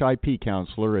SHIP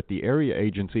counselor at the Area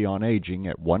Agency on Aging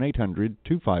at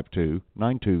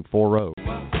 1-800-252-9240.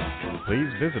 Please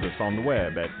visit us on the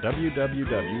web at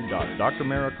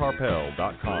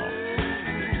www.drmaracarpel.com.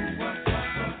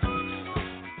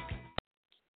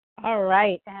 All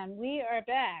right, and we are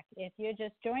back. If you're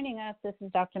just joining us, this is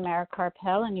Dr. Mara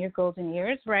Carpel and Your Golden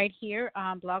Years right here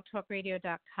on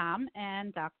blogtalkradio.com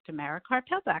and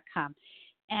drmaracarpel.com.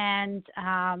 And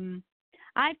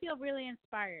I feel really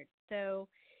inspired. So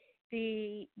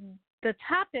the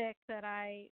topic that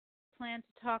I plan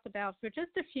to talk about for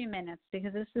just a few minutes,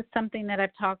 because this is something that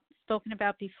I've spoken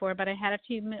about before, but I had a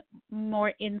few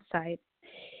more insights,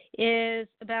 is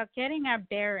about getting our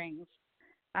bearings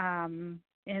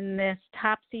in this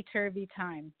topsy-turvy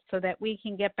time so that we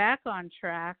can get back on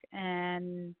track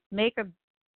and make a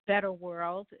better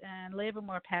world and live a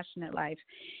more passionate life.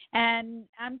 And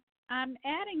I'm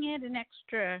adding in an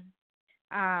extra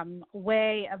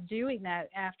way of doing that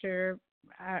after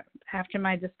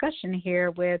my discussion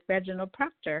here with Reginald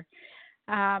Proctor.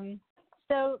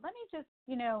 So let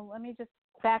me just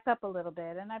back up a little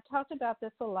bit. And I've talked about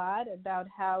this a lot, about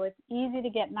how it's easy to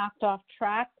get knocked off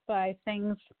track by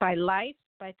things, by life,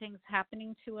 by things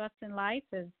happening to us in life,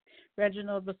 as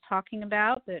Reginald was talking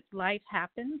about, that life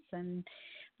happens and,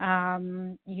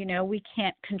 we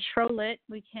can't control it.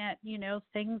 We can't,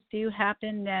 things do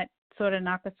happen that sort of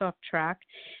knock us off track.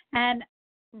 And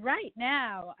right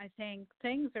now, I think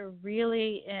things are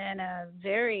really in a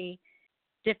very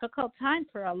difficult time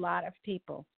for a lot of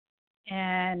people.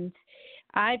 And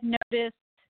I've noticed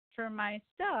for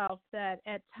myself that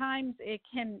at times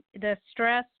the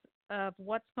stress of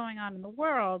what's going on in the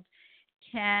world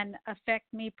can affect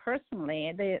me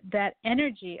personally. That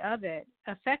energy of it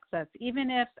affects us.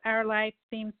 Even if our life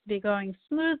seems to be going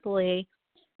smoothly,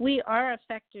 we are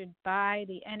affected by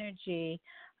the energy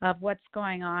of what's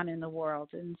going on in the world.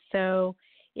 And so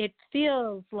it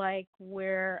feels like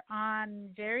we're on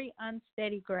very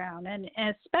unsteady ground, and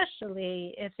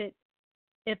especially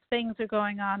if things are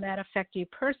going on that affect you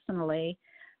personally,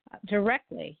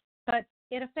 directly. But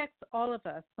it affects all of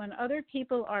us. When other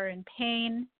people are in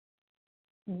pain,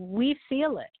 we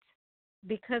feel it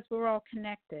because we're all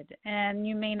connected. And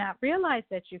you may not realize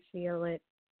that you feel it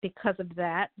because of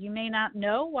that. You may not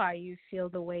know why you feel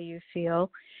the way you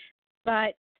feel,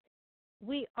 but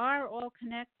we are all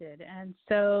connected. And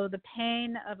so the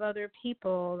pain of other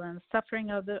people and suffering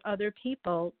of the other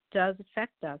people does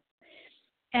affect us.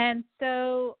 And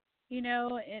so,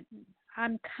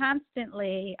 I'm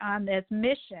constantly on this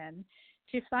mission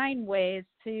to find ways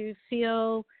to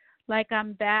feel like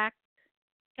I'm back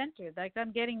centered, like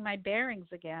I'm getting my bearings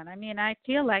again. I mean, I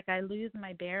feel like I lose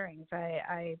my bearings.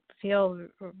 I feel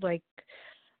like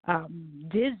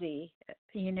dizzy,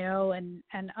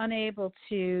 and unable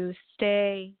to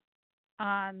stay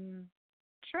on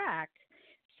track.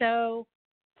 So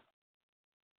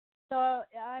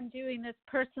I'm doing this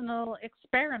personal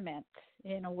experiment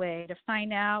in a way to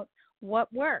find out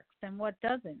what works and what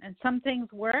doesn't. And some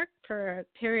things work for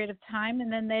a period of time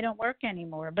and then they don't work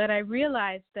anymore. But I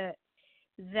realized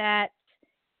that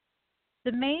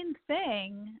the main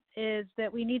thing is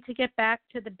that we need to get back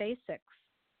to the basics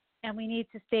and we need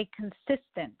to stay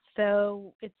consistent.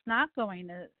 So it's not going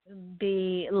to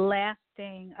be a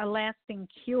lasting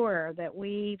cure that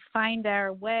we find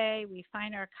our way, we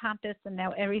find our compass, and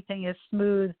now everything is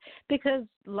smooth, because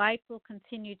life will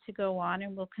continue to go on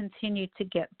and will continue to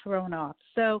get thrown off.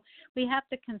 So we have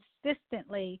to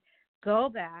consistently go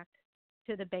back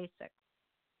to the basics.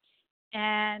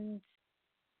 And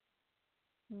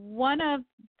one of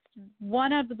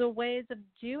the ways of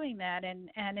doing that, and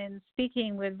in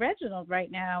speaking with Reginald right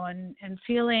now and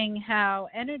feeling how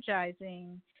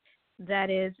energizing that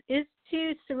is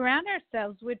to surround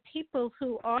ourselves with people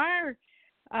who are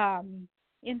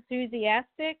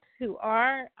enthusiastic, who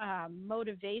are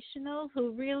motivational,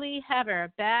 who really have our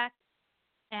back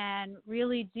and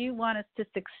really do want us to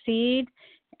succeed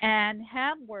and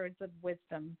have words of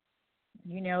wisdom,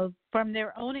 from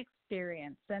their own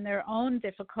experience and their own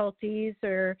difficulties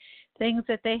or things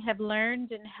that they have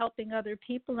learned in helping other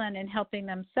people and in helping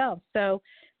themselves. So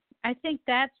I think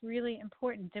that's really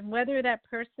important. And whether that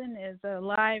person is a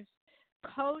live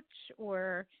coach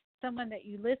or someone that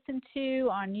you listen to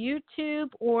on YouTube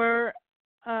or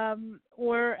an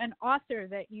author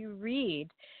that you read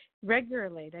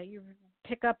regularly, that you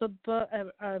pick up a book,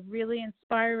 a really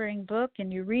inspiring book,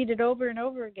 and you read it over and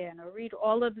over again, or read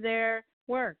all of their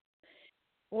work,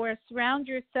 or surround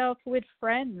yourself with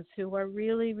friends who are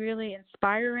really, really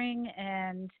inspiring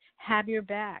and have your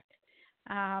back.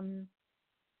 Or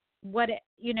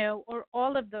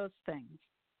all of those things,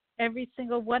 every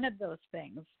single one of those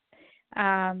things.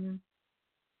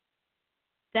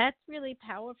 That's really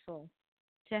powerful,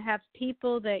 to have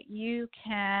people that you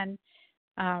can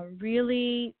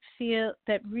really feel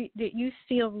that you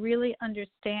feel really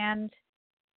understand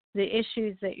the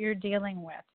issues that you're dealing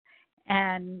with,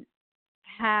 and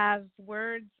have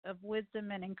words of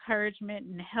wisdom and encouragement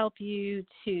and help you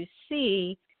to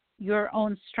see your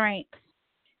own strengths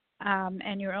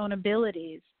and your own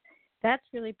abilities. That's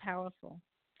really powerful.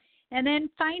 And then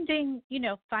finding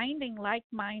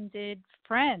like-minded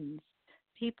friends,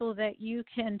 people that you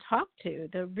can talk to,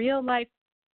 the real life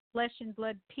flesh and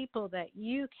blood people that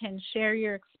you can share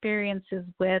your experiences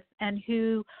with, and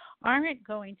who aren't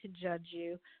going to judge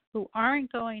you, who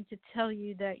aren't going to tell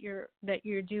you that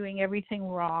you're doing everything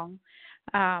wrong,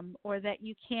 or that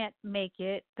you can't make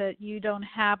it, that you don't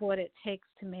have what it takes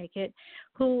to make it,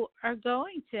 who are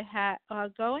going to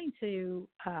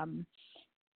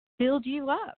build you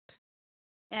up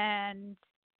and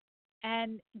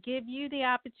give you the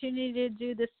opportunity to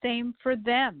do the same for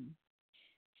them.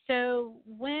 So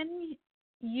when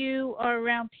you are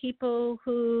around people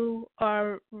who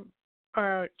are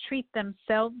treat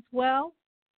themselves well,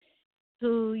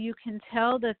 who you can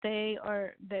tell that they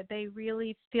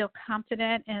really feel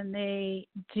confident and they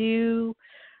do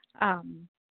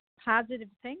positive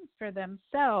things for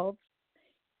themselves,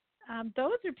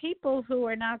 those are people who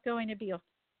are not going to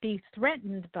be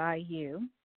threatened by you.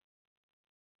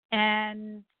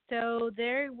 And so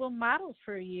they will model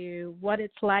for you what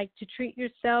it's like to treat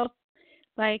yourself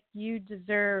like you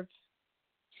deserve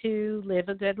to live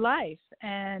a good life.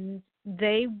 And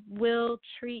they will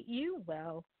treat you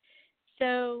well.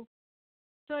 So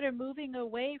sort of moving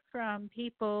away from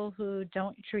people who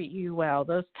don't treat you well,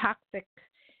 those toxic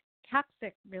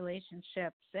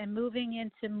relationships, and moving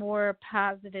into more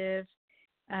positive,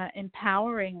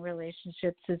 empowering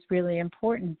relationships is really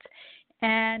important.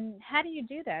 And how do you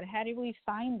do that? How do we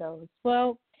find those?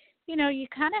 Well, you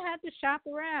kind of have to shop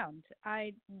around.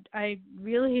 I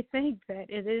really think that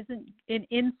it isn't an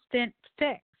instant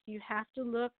fix. You have to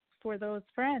look for those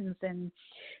friends and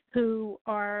who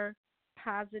are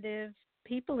positive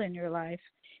people in your life.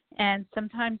 And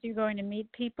sometimes you're going to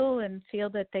meet people and feel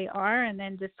that they are, and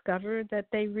then discover that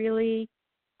they really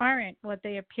aren't what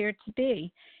they appear to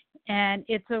be. And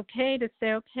it's okay to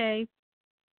say, okay,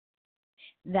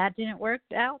 that didn't work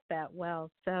out that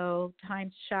well, so time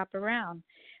to shop around.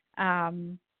 I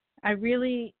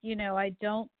really, I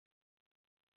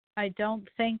don't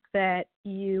think that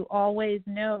you always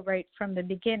know right from the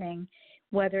beginning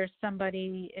whether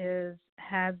somebody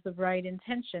has the right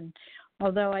intention.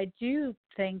 Although I do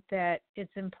think that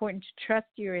it's important to trust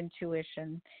your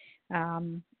intuition,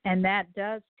 and that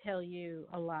does tell you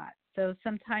a lot. So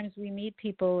sometimes we meet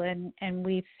people and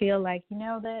we feel like,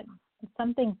 that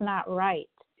something's not right.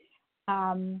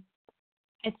 I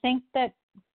think that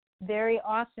very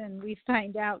often we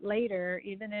find out later,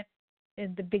 even if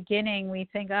in the beginning we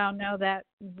think, oh, no, that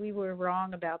we were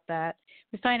wrong about that.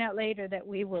 We find out later that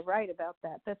we were right about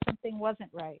that something wasn't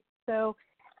right. So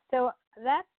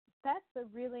that's a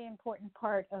really important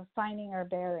part of finding our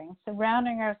bearings,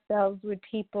 surrounding ourselves with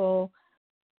people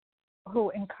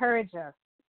who encourage us.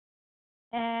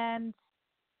 And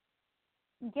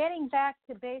getting back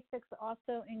to basics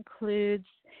also includes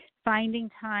finding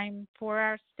time for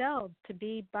ourselves, to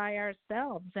be by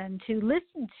ourselves and to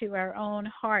listen to our own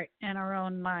heart and our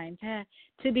own mind,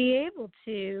 to be able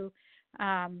to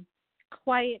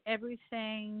quiet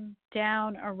everything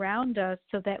down around us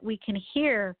so that we can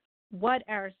hear what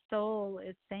our soul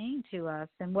is saying to us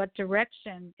and what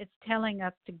direction it's telling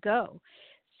us to go.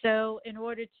 So in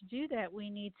order to do that, we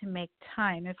need to make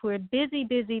time. If we're busy,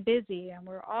 and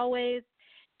we're always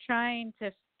trying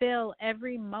to fill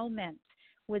every moment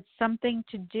with something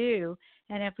to do,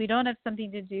 and if we don't have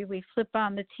something to do, we flip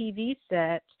on the TV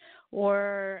set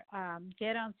or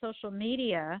get on social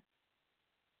media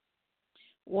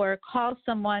or call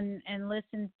someone and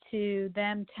listen to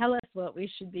them tell us what we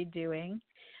should be doing,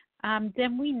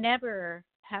 then we never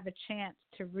have a chance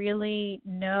to really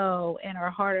know in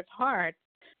our heart of hearts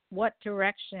what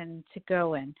direction to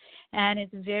go in. And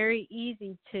it's very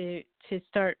easy to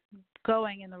start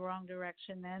going in the wrong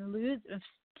direction and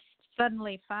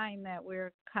suddenly find that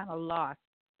we're kind of lost.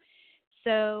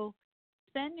 So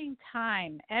spending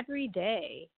time every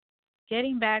day,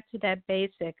 getting back to that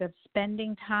basic of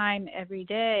spending time every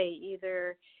day,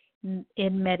 either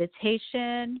in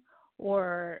meditation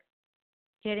or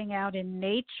getting out in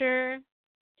nature,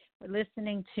 or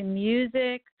listening to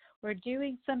music, or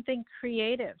doing something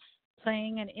creative,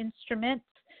 playing an instrument,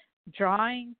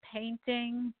 drawing,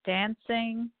 painting,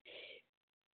 dancing.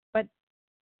 But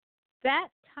that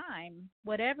time,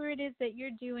 whatever it is that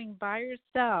you're doing by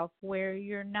yourself, where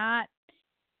you're not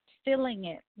filling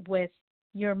it with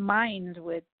your mind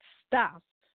with stuff,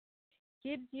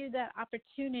 gives you that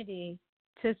opportunity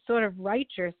to sort of right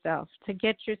yourself, to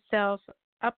get yourself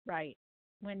upright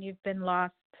when you've been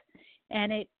lost.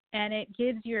 And it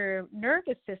gives your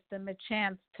nervous system a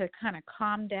chance to kind of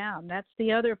calm down. That's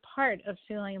the other part of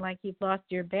feeling like you've lost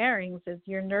your bearings, is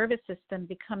your nervous system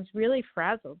becomes really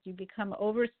frazzled. You become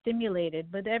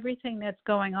overstimulated with everything that's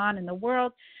going on in the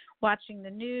world, watching the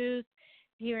news,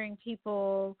 hearing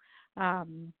people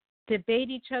debate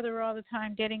each other all the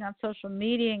time, getting on social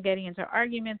media and getting into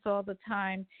arguments all the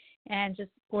time,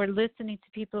 or listening to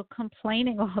people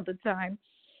complaining all the time.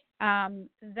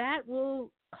 That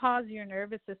will cause your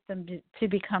nervous system to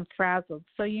become frazzled.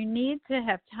 So you need to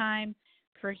have time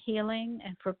for healing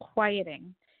and for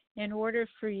quieting in order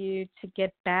for you to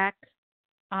get back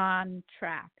on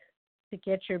track, to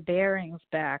get your bearings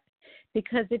back.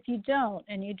 Because if you don't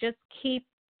and you just keep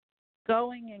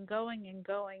going and going and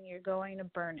going, you're going to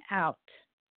burn out.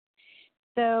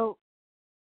 So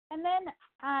And then,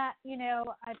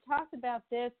 I've talked about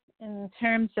this in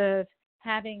terms of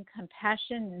having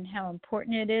compassion and how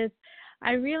important it is.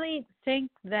 I really think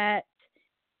that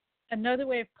another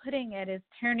way of putting it is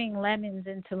turning lemons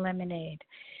into lemonade.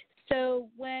 So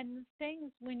when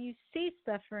you see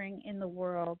suffering in the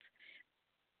world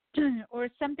or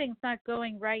something's not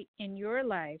going right in your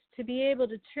life, to be able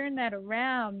to turn that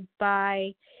around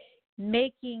by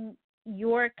making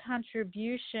your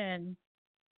contribution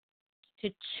to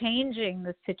changing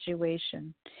the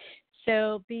situation.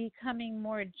 So becoming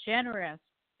more generous,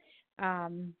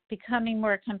 becoming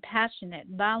more compassionate,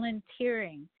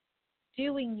 volunteering,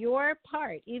 doing your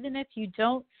part, even if you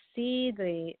don't see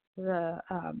the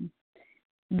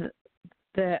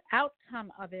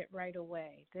outcome of it right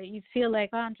away, that you feel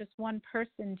like, oh, I'm just one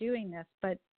person doing this,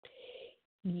 but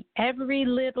every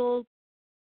little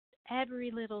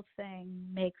thing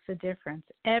makes a difference.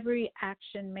 Every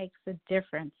action makes a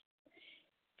difference.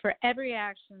 For every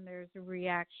action, there's a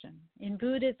reaction. In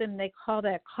Buddhism, they call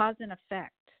that cause and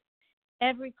effect.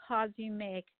 Every cause you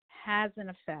make has an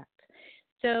effect.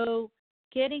 So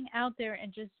getting out there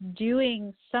and just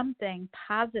doing something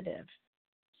positive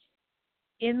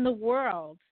in the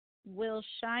world will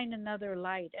shine another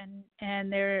light.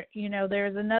 And there's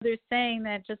another saying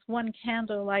that just one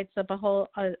candle lights up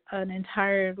an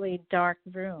entirely dark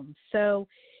room. So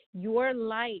your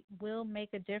light will make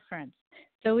a difference.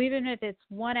 So even if it's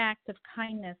one act of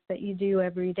kindness that you do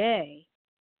every day,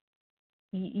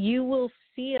 you will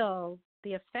feel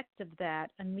the effect of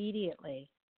that immediately.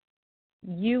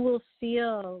 You will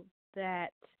feel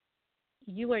that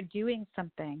you are doing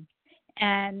something.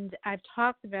 And I've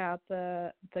talked about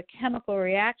the chemical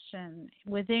reaction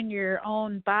within your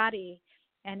own body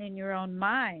and in your own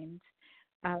mind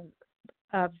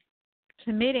of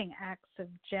committing acts of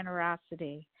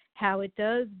generosity, how it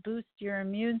does boost your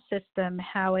immune system,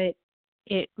 how it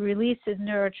releases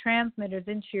neurotransmitters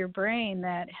into your brain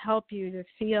that help you to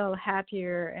feel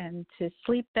happier and to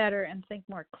sleep better and think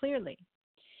more clearly.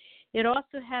 It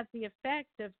also has the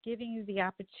effect of giving you the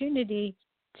opportunity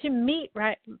to meet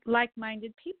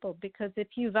like-minded people, because if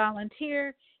you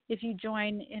volunteer, if you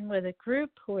join in with a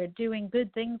group who are doing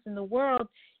good things in the world,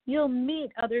 you'll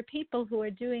meet other people who are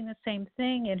doing the same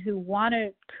thing and who want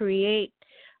to create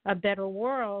a better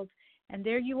world. And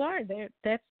there you are.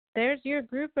 There's your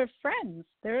group of friends.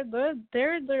 There's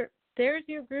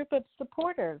your group of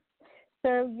supporters.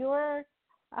 So you're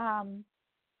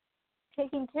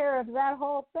taking care of that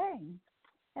whole thing.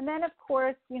 And then, of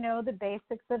course, the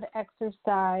basics of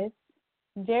exercise,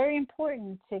 very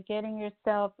important to getting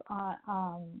yourself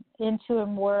into a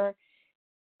more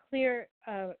clearer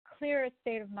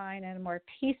state of mind and a more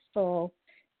peaceful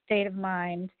state of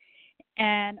mind.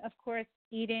 And, of course,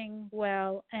 eating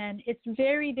well. And it's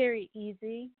very, very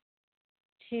easy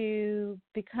to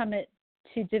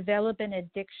develop an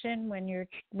addiction when you're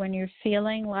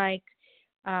feeling like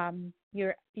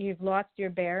you've lost your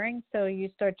bearings. So you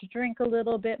start to drink a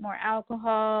little bit more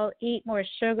alcohol, eat more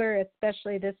sugar,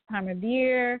 especially this time of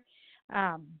year,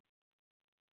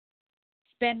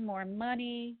 spend more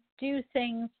money, do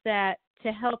things to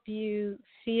help you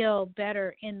feel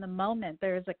better in the moment.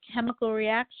 There's a chemical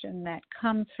reaction that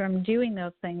comes from doing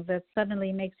those things that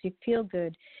suddenly makes you feel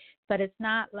good, but it's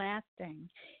not lasting.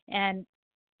 And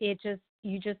you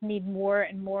just need more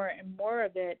and more and more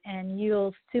of it, and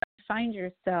you'll soon find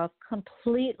yourself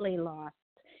completely lost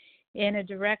in a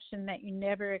direction that you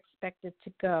never expected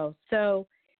to go. So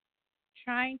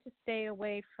trying to stay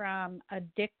away from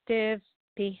addictive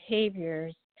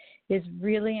behaviors is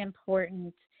really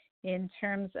important in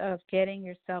terms of getting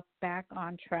yourself back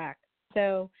on track.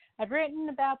 So I've written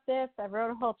about this. I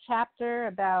wrote a whole chapter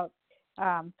about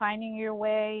finding your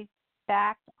way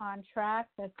back on track.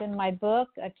 That's in my book.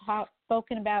 I've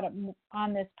spoken about it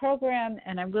on this program,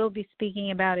 and I will be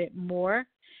speaking about it more.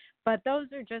 But those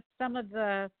are just some of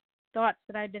the thoughts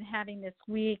that I've been having this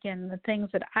week and the things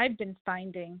that I've been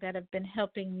finding that have been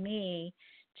helping me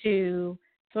to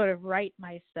sort of right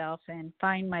myself and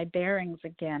find my bearings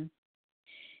again.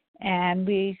 And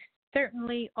we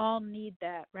certainly all need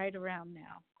that right around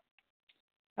now.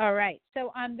 All right.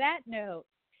 So on that note,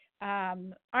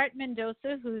 Art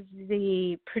Mendoza, who's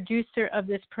the producer of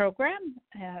this program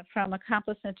from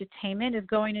Accomplice Entertainment, is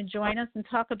going to join us and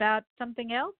talk about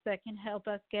something else that can help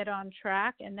us get on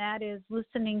track, and that is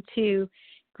listening to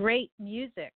great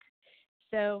music.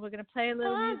 So we're going to play a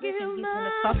little music, and he's going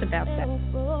to talk about that.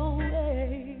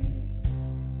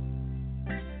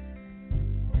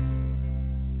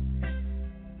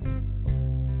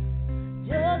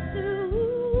 Just to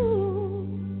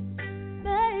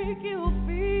make you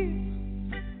feel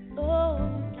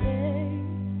okay.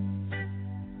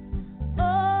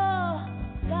 Oh.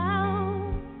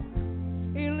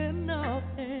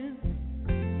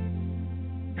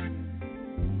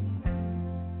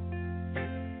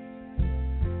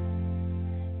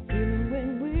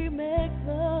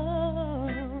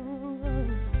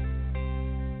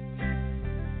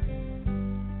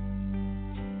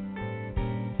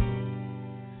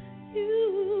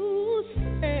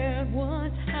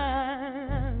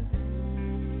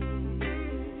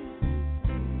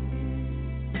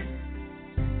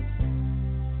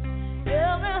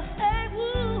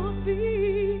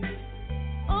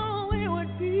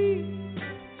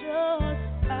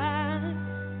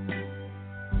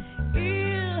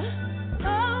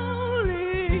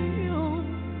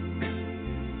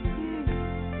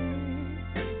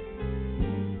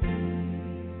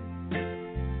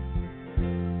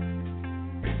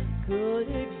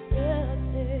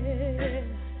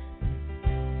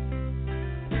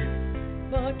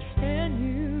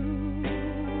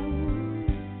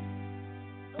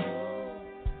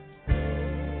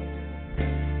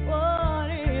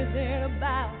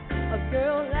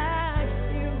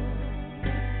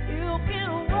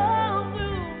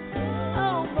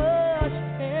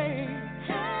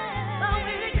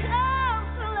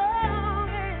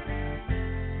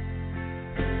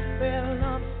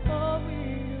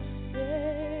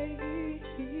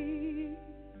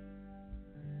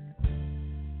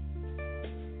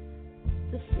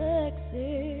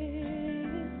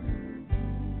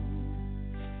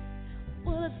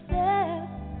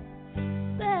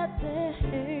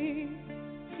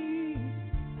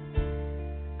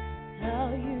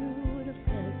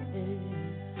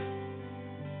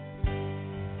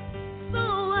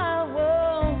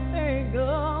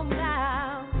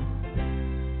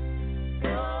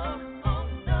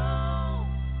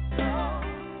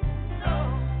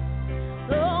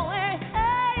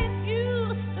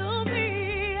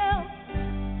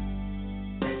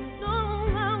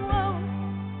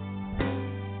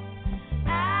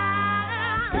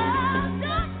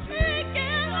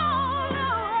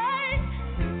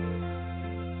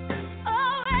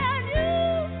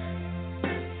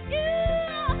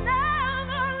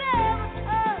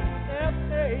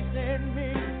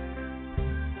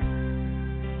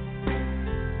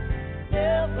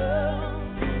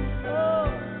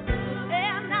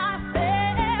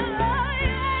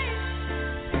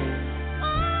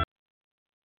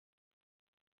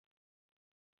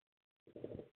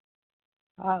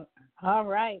 All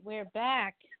right, we're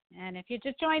back. And if you're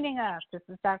just joining us, this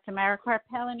is Dr. Mara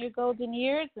Carpel in your golden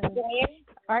years, and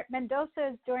Art Mendoza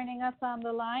is joining us on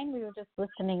the line. We were just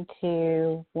listening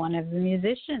to one of the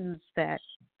musicians that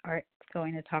Art's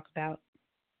going to talk about.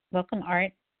 Welcome,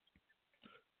 Art.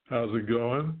 How's it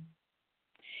going?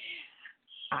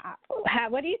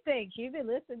 What do you think? You've been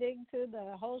listening to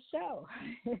the whole show.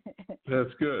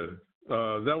 That's good.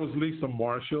 That was Lisa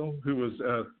Marshall, who was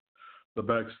at the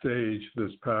Backstage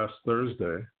this past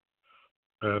Thursday,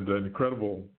 and an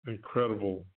incredible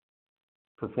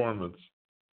performance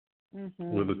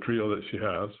with the trio that she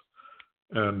has.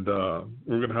 And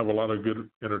we're going to have a lot of good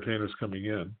entertainers coming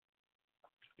in.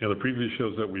 In the previous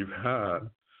shows that we've had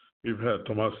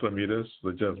Tomas Ramirez,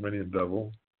 the Jasminian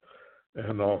Devil,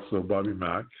 and also Bobby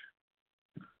Mack.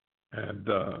 And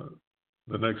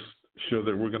the next show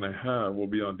that we're going to have will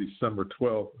be on December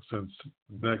 12th, since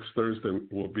next Thursday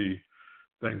will be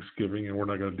Thanksgiving, and we're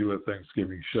not going to do a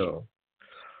Thanksgiving show.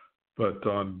 But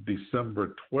on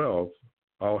December 12th,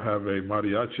 I'll have a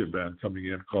mariachi band coming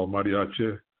in called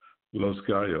Mariachi Los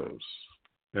Gallos.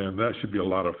 And that should be a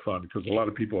lot of fun because a lot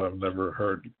of people have never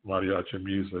heard mariachi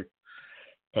music.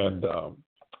 And I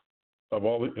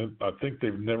think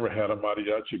they've never had a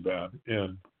mariachi band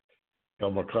in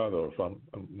El Mercado, if I'm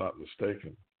not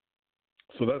mistaken.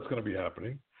 So that's going to be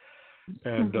happening.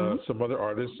 And some other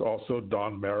artists, also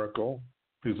Dawn Miracle,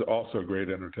 who's also a great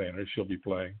entertainer. She'll be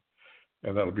playing,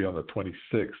 and that'll be on the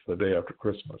 26th, the day after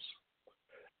Christmas.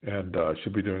 And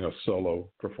she'll be doing a solo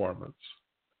performance.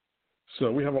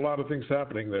 So we have a lot of things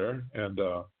happening there, and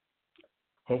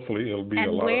hopefully it'll be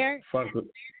a lot of fun.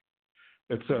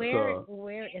 It's at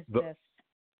where is this?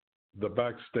 The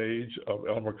Backstage of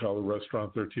El Mercado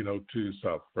Restaurant, 1302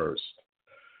 South First.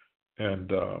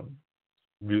 And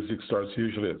music starts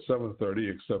usually at 7:30,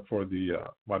 except for the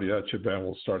mariachi band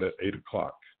will start at 8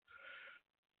 o'clock.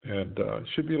 And it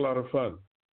should be a lot of fun.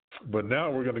 But now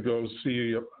we're going to go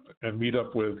see and meet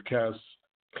up with Cass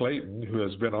Clayton, who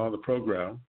has been on the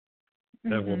program,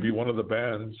 and will be one of the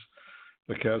bands.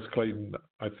 The Cass Clayton,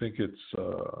 I think it's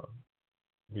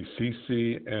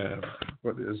Misisi, and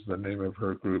what is the name of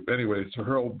her group? Anyway, it's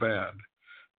her old band.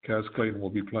 Cass Clayton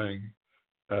will be playing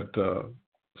at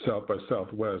South by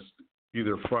Southwest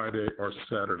either Friday or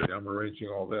Saturday. I'm arranging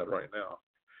all that right now.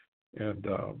 And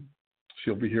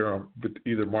she'll be here on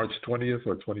either March 20th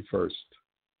or 21st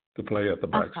to play at the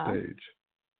Backstage.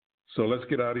 So let's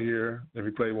get out of here. Let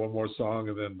me play one more song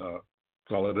and then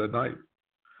call it a night.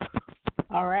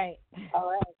 All right.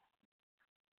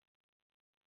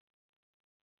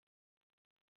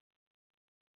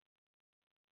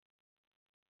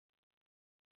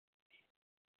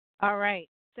 All right.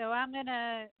 So I'm going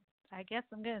to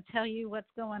tell you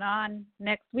what's going on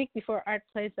next week before Art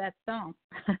plays that song.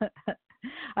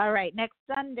 All right. Next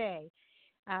Sunday,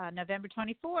 November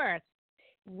 24th,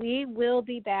 we will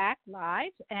be back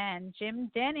live, and Jim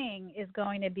Denning is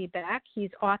going to be back. He's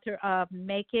author of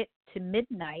Make It to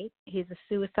Midnight. He's a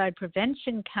suicide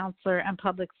prevention counselor and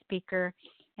public speaker,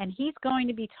 and he's going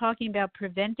to be talking about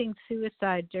preventing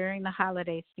suicide during the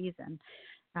holiday season.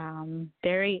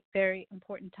 Very, very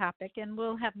important topic, and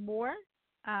we'll have more.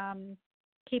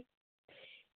 Keep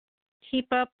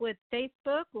up with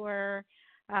Facebook or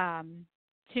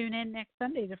tune in next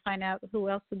Sunday to find out who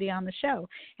else will be on the show.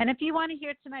 And if you want to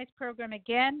hear tonight's program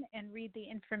again and read the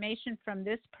information from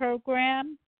this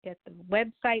program, get the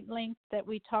website link that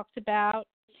we talked about,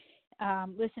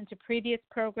 listen to previous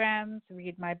programs,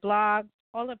 read my blog,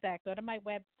 all of that, go to my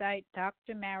website,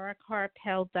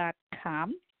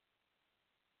 drmaracarpel.com.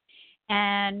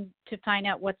 And to find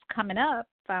out what's coming up,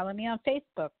 follow me on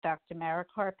Facebook, Dr. Mara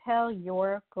Carpel,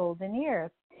 Your Golden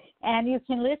Years. And you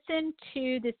can listen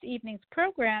to this evening's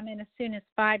program in as soon as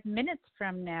 5 minutes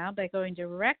from now by going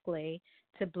directly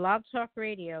to Blog Talk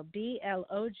Radio,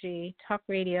 BLOG,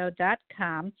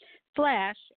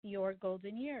 talkradio.com/Your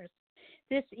Golden Years.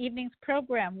 This evening's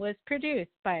program was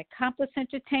produced by Accomplice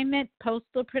Entertainment,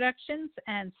 Postal Productions,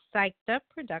 and Psyched Up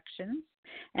Productions,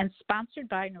 and sponsored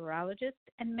by neurologist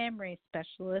and memory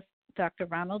specialist Dr.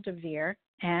 Ronald DeVere,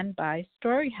 and by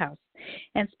Storyhouse.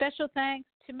 And special thanks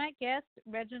to my guest,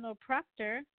 Reginald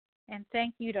Proctor, and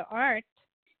thank you to Art,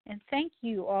 and thank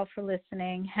you all for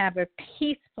listening. Have a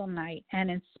peaceful night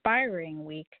and inspiring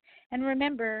week. And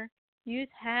remember,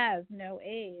 youth has no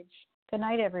age. Good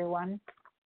night, everyone.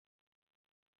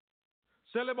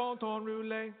 C'est le bon temps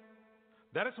roulé,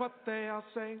 that is what they all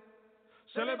say.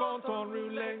 C'est le bon temps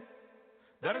roulé,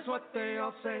 that is what they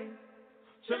all say.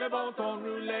 C'est le bon temps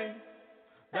roulé,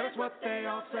 that is what they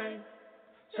all say.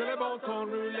 C'est le bon temps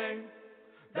roulé,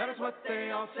 that is what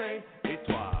they all say. Et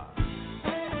toi?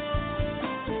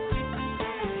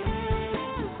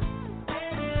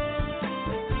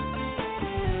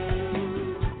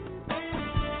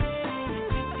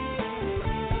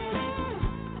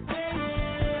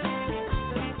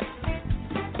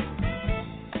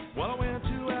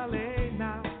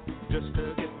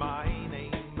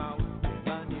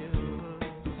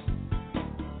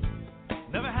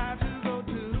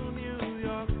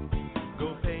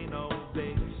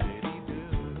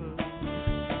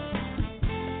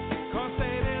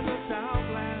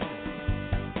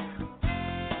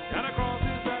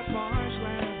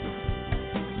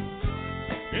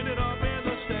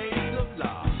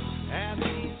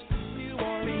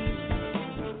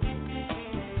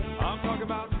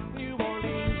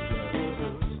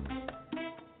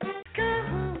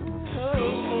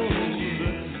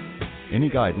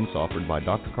 guidance offered by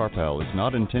Dr. Carpel is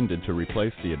not intended to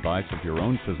replace the advice of your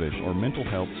own physician or mental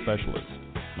health specialist.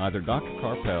 Neither Dr.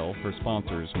 Carpel, her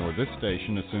sponsors, nor this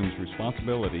station assumes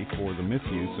responsibility for the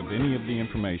misuse of any of the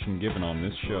information given on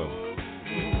this show.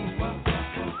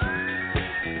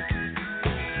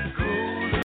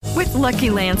 With Lucky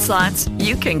Land Slots,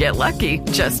 you can get lucky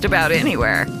just about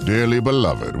anywhere. Dearly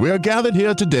beloved, we are gathered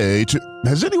here today to...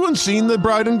 Has anyone seen the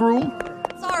bride and groom?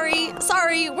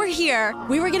 Sorry, we're here.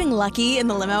 We were getting lucky in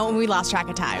the limo and we lost track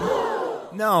of time.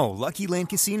 No, Lucky Land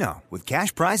Casino, with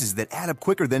cash prizes that add up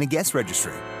quicker than a guest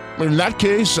registry. In that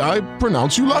case, I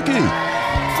pronounce you lucky.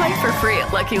 Play for free at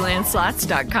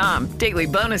LuckyLandSlots.com. Daily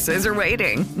bonuses are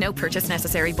waiting. No purchase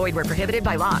necessary. Void where prohibited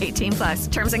by law.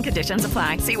 18+. Terms and conditions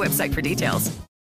apply. See website for details.